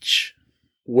voltage.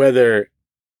 Whether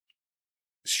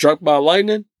struck by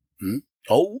lightning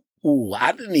Oh,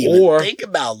 I didn't even Or- think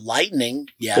about lightning.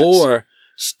 Yes. or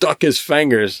stuck his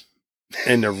fingers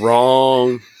in the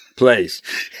wrong place.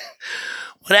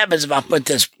 What happens if I put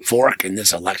this fork in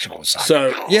this electrical socket?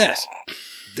 So, yes,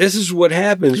 this is what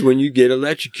happens when you get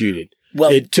electrocuted.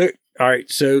 well, It took, all right,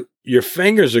 so your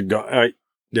fingers are gone. All right,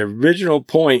 the original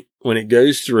point when it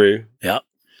goes through. Yep.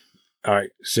 All right,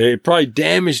 so it probably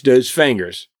damaged those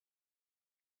fingers,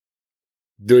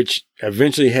 which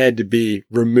eventually had to be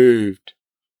removed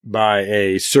by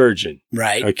a surgeon.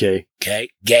 right. Okay. Okay.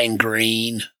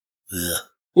 Gangrene. Ugh.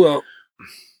 Well,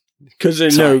 because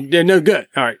they're Sorry. no good.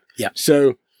 All right. Yeah.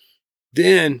 So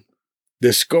then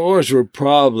the scars were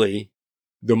probably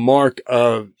the mark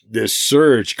of the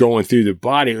surge going through the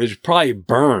body. It was probably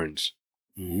burns.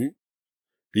 Mhm.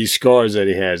 These scars that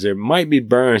he has, there might be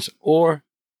burns, or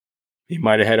He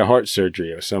might have had a heart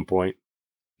surgery at some point.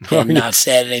 And not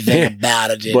said anything about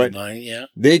it to But anybody. Yeah.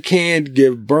 they can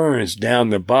give burns down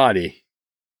the body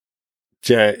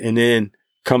and then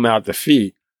come out the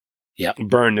feet. Yep.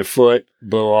 Burn the foot,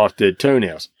 blow off the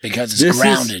toenails. Because it's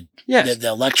grounded. Yes. The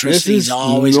electricity is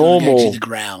always going to get to the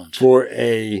ground. For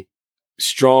a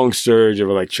strong surge of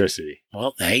electricity.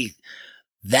 Well, hey,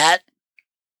 that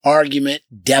argument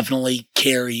definitely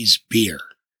carries beer.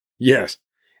 Yes.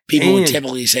 People would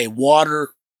typically say water.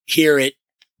 Here at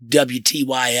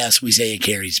WTYS, we say it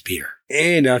carries beer.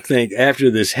 And I think after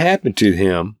this happened to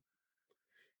him,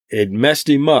 it messed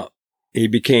him up. He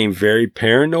became very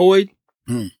paranoid.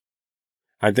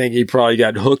 I think he probably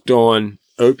got hooked on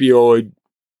opioid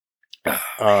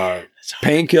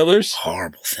painkillers.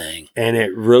 Horrible thing. And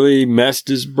it really messed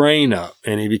his brain up.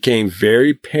 And he became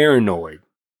very paranoid.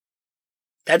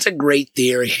 That's a great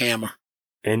theory, Hammer.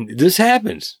 And this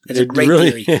happens. It's a great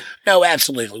theory. No,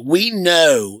 absolutely. We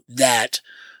know that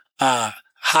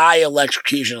high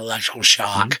electrocution, electrical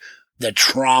shock, the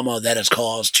trauma that is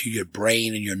caused to your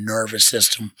brain and your nervous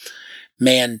system,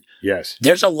 man, yes,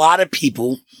 there's a lot of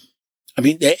people. I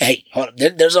mean,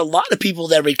 there's a lot of people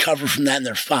that recover from that and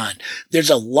they're fine. There's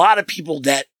a lot of people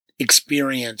that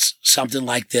experience something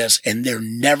like this and they're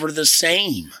never the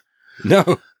same.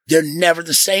 No. They're never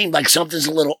the same. Like something's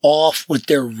a little off with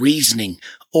their reasoning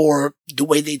or the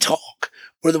way they talk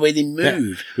or the way they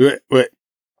move.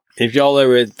 If y'all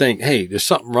ever think, hey, there's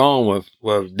something wrong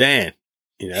with Dan,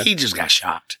 he just got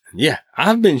shocked. Yeah.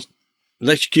 I've been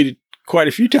electrocuted quite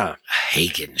a few times. I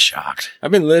hate getting shocked.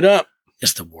 I've been lit up.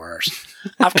 It's the worst.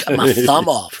 I've cut my thumb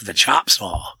off with a chop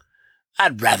saw.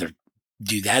 I'd rather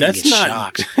do that than get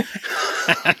shocked.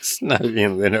 That's not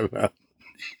being lit up.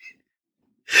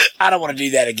 I don't want to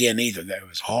do that again either, though. It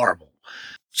was horrible.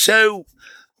 So,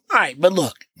 all right, but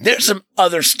look, there's some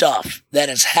other stuff that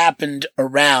has happened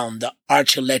around the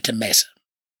Archuleta Mesa.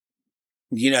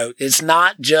 It's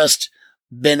not just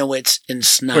Benowitz and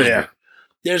Snyder. Yeah.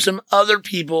 There's some other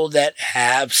people that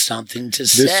have something to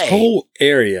say. This whole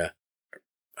area,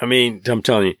 I mean, I'm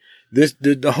telling you,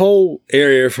 the whole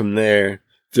area from there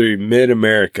through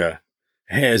mid-America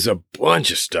has a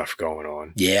bunch of stuff going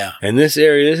on. Yeah. And this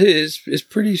area is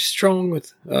pretty strong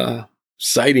with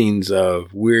sightings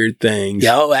of weird things.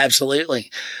 Yeah, oh,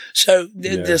 absolutely. So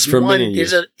there's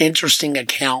an interesting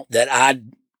account that I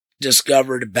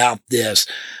discovered about this.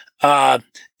 It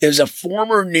was a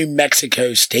former New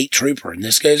Mexico state trooper, and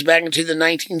this goes back into the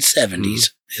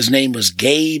 1970s. His name was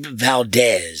Gabe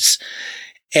Valdez.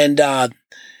 And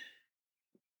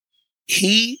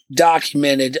he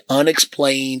documented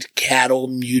unexplained cattle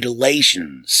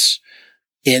mutilations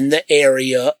in the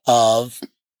area of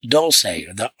Dulce,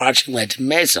 or the Archuleta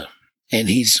Mesa. And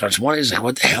he starts wondering, he's like,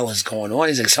 what the hell is going on?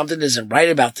 He's like, something isn't right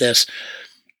about this.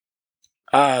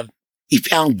 He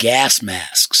found gas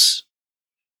masks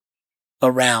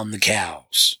around the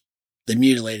cows, the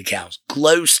mutilated cows,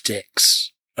 glow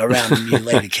sticks around the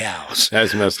mutilated cows.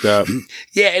 That's messed up.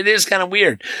 Yeah, it is kind of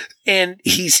weird. And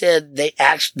he said they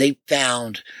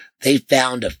found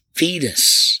a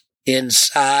fetus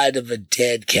inside of a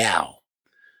dead cow.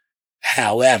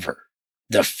 However,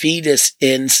 the fetus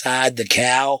inside the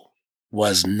cow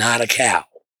was not a cow.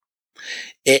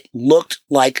 It looked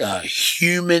like a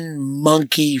human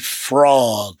monkey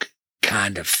frog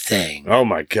kind of thing. Oh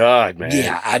my God, man.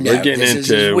 Yeah, I know. We're getting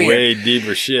into way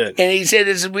deeper shit. And he said,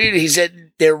 this is weird. He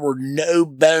said there were no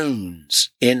bones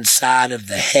inside of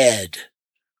the head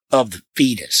of the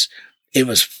fetus. It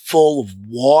was full of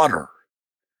water.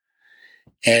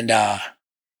 And,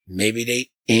 maybe they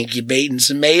incubating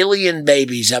some alien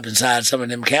babies up inside some of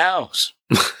them cows.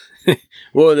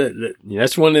 Well,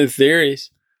 that's one of the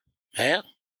theories. Yeah.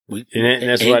 And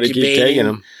that's why they keep taking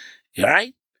them.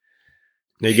 Right?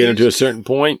 They get them to a certain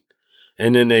point,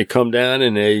 and then they come down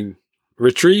and they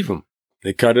retrieve them.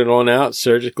 They cut it on out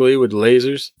surgically with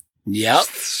lasers. Yep.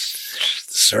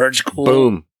 Surgical.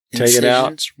 Boom. Take it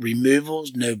out.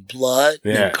 Removals, no blood,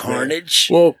 no carnage.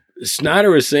 Well, Snyder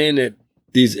was saying that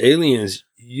these aliens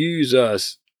use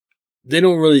us. They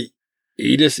don't really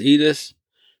eat us.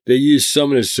 They use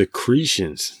some of the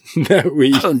secretions that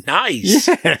we. Oh, nice.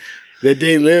 Yeah,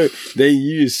 that they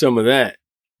use some of that.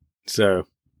 So.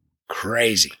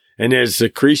 Crazy. And there's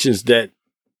secretions that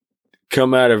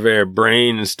come out of their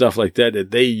brain and stuff like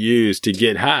that they use to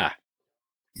get high.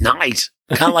 Nice.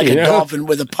 Kind of like a dolphin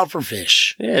with a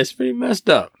pufferfish. Yeah, it's pretty messed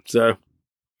up. So,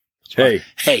 hey,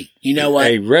 you know what?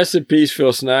 Hey, rest in peace,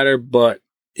 Phil Snyder. But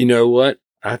you know what?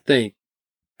 I think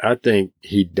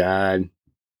he died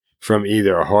from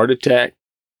either a heart attack,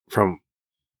 from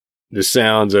the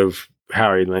sounds of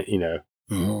how he,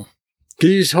 because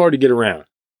he's hard to get around.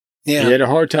 Yeah. He had a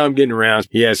hard time getting around.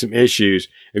 He had some issues.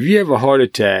 If you have a heart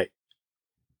attack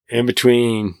in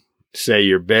between, say,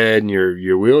 your bed and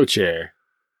your wheelchair,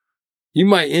 you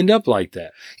might end up like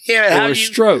that. Yeah. Or a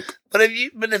stroke. But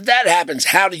if that happens,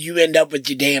 how do you end up with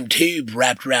your damn tube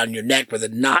wrapped around your neck with a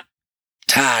knot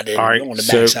tied in All right, on the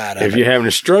so backside of it? if you're having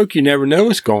a stroke, you never know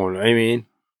what's going on. I mean,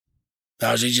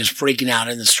 I was just freaking out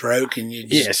in the stroke, and you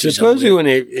just supposedly when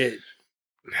I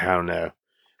don't know,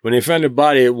 when they found the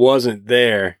body, it wasn't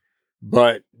there,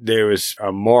 but there was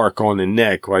a mark on the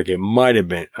neck, like it might have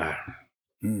been.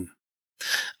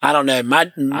 I don't know. I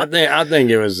think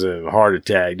it was a heart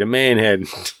attack. The man had.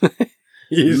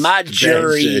 My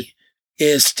jury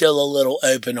is still a little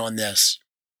open on this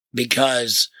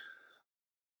because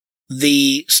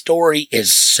the story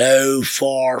is so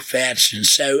far-fetched and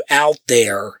so out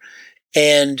there.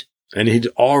 And he'd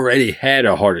already had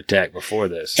a heart attack before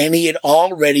this. And he had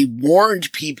already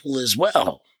warned people as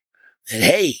well that,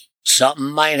 hey, something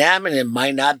might happen. It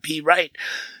might not be right.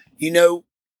 You know,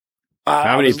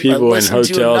 how many people in hotels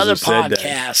to another have said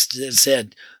podcast that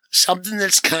said something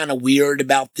that's kind of weird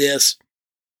about this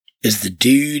is the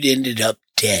dude ended up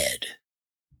dead.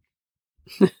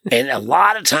 And a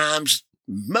lot of times,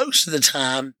 most of the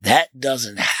time, that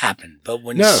doesn't happen. But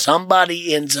when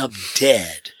somebody ends up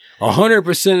dead,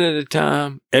 100% of the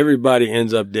time, everybody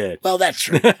ends up dead. Well, that's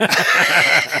true.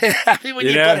 I mean, when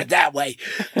you put it that way.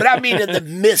 But I mean, in the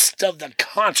midst of the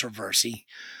controversy.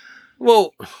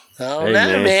 Well, oh,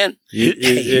 no, man.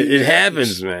 It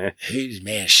happens, man.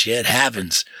 Man, shit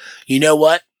happens. You know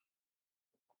what?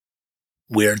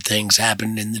 Weird things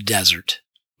happen in the desert.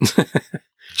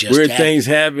 Weird things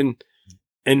happen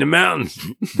in the mountains.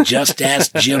 Just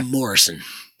ask Jim Morrison.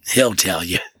 He'll tell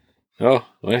you. Oh,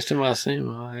 last time I see him,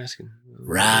 I'll ask him.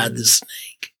 Ride the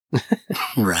snake.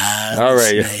 Ride All the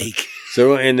right, snake. So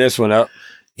we'll end this one up.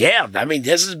 Yeah, I mean,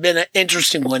 this has been an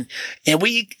interesting one. And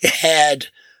we had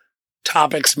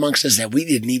topics amongst us that we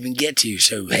didn't even get to.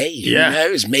 So, hey, who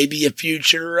knows? Maybe a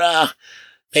future,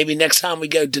 maybe next time we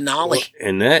go Denali.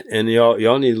 And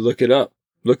y'all need to look it up.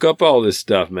 Look up all this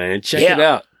stuff, man. Check it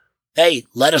out. Hey,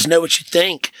 let us know what you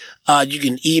think. You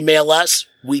can email us,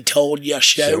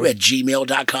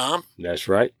 wetoldyoushow@gmail.com. That's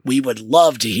right. We would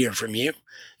love to hear from you.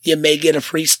 You may get a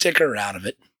free sticker out of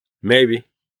it. Maybe.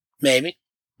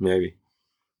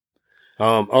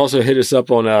 Also hit us up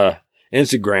on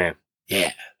Instagram.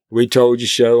 Yeah. We Told You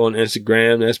Show on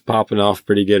Instagram. That's popping off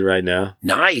pretty good right now.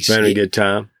 Nice. Having a good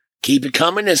time. Keep it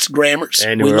coming, Instagrammers.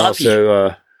 And we we're love you.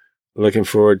 also looking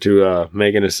forward to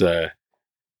making us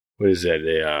what is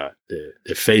that? The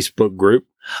Facebook group.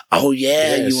 Oh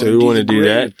yeah. So we want to do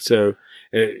that. So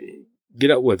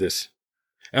get up with us.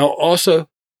 And also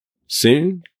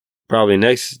soon, probably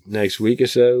next week or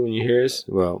so when you hear us.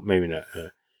 Well, maybe not.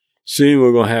 Soon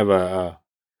we're gonna have a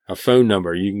phone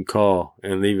number you can call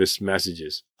and leave us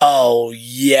messages. Oh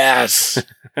yes.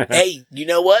 Hey, you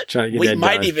know what? We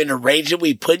might done. even arrange it.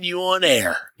 We put you on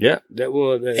air. Yeah, that's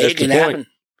it can happen.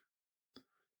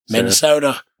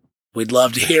 Minnesota. We'd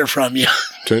love to hear from you.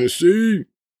 Tennessee.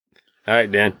 All right,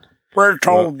 Dan. We're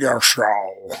Told You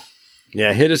Show.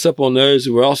 Yeah, hit us up on those.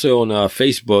 We're also on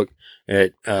Facebook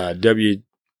at WTYS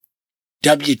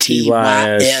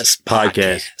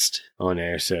Podcast on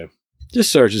there. So just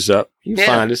search us up. You can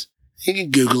find us. You can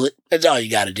Google it. That's all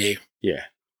you got to do. Yeah.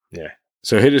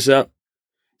 So hit us up.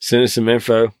 Send us some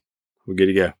info. We're good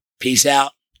to go. Peace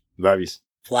out. Love you.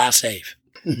 Fly safe.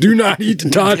 Do not eat the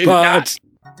Tide Pods.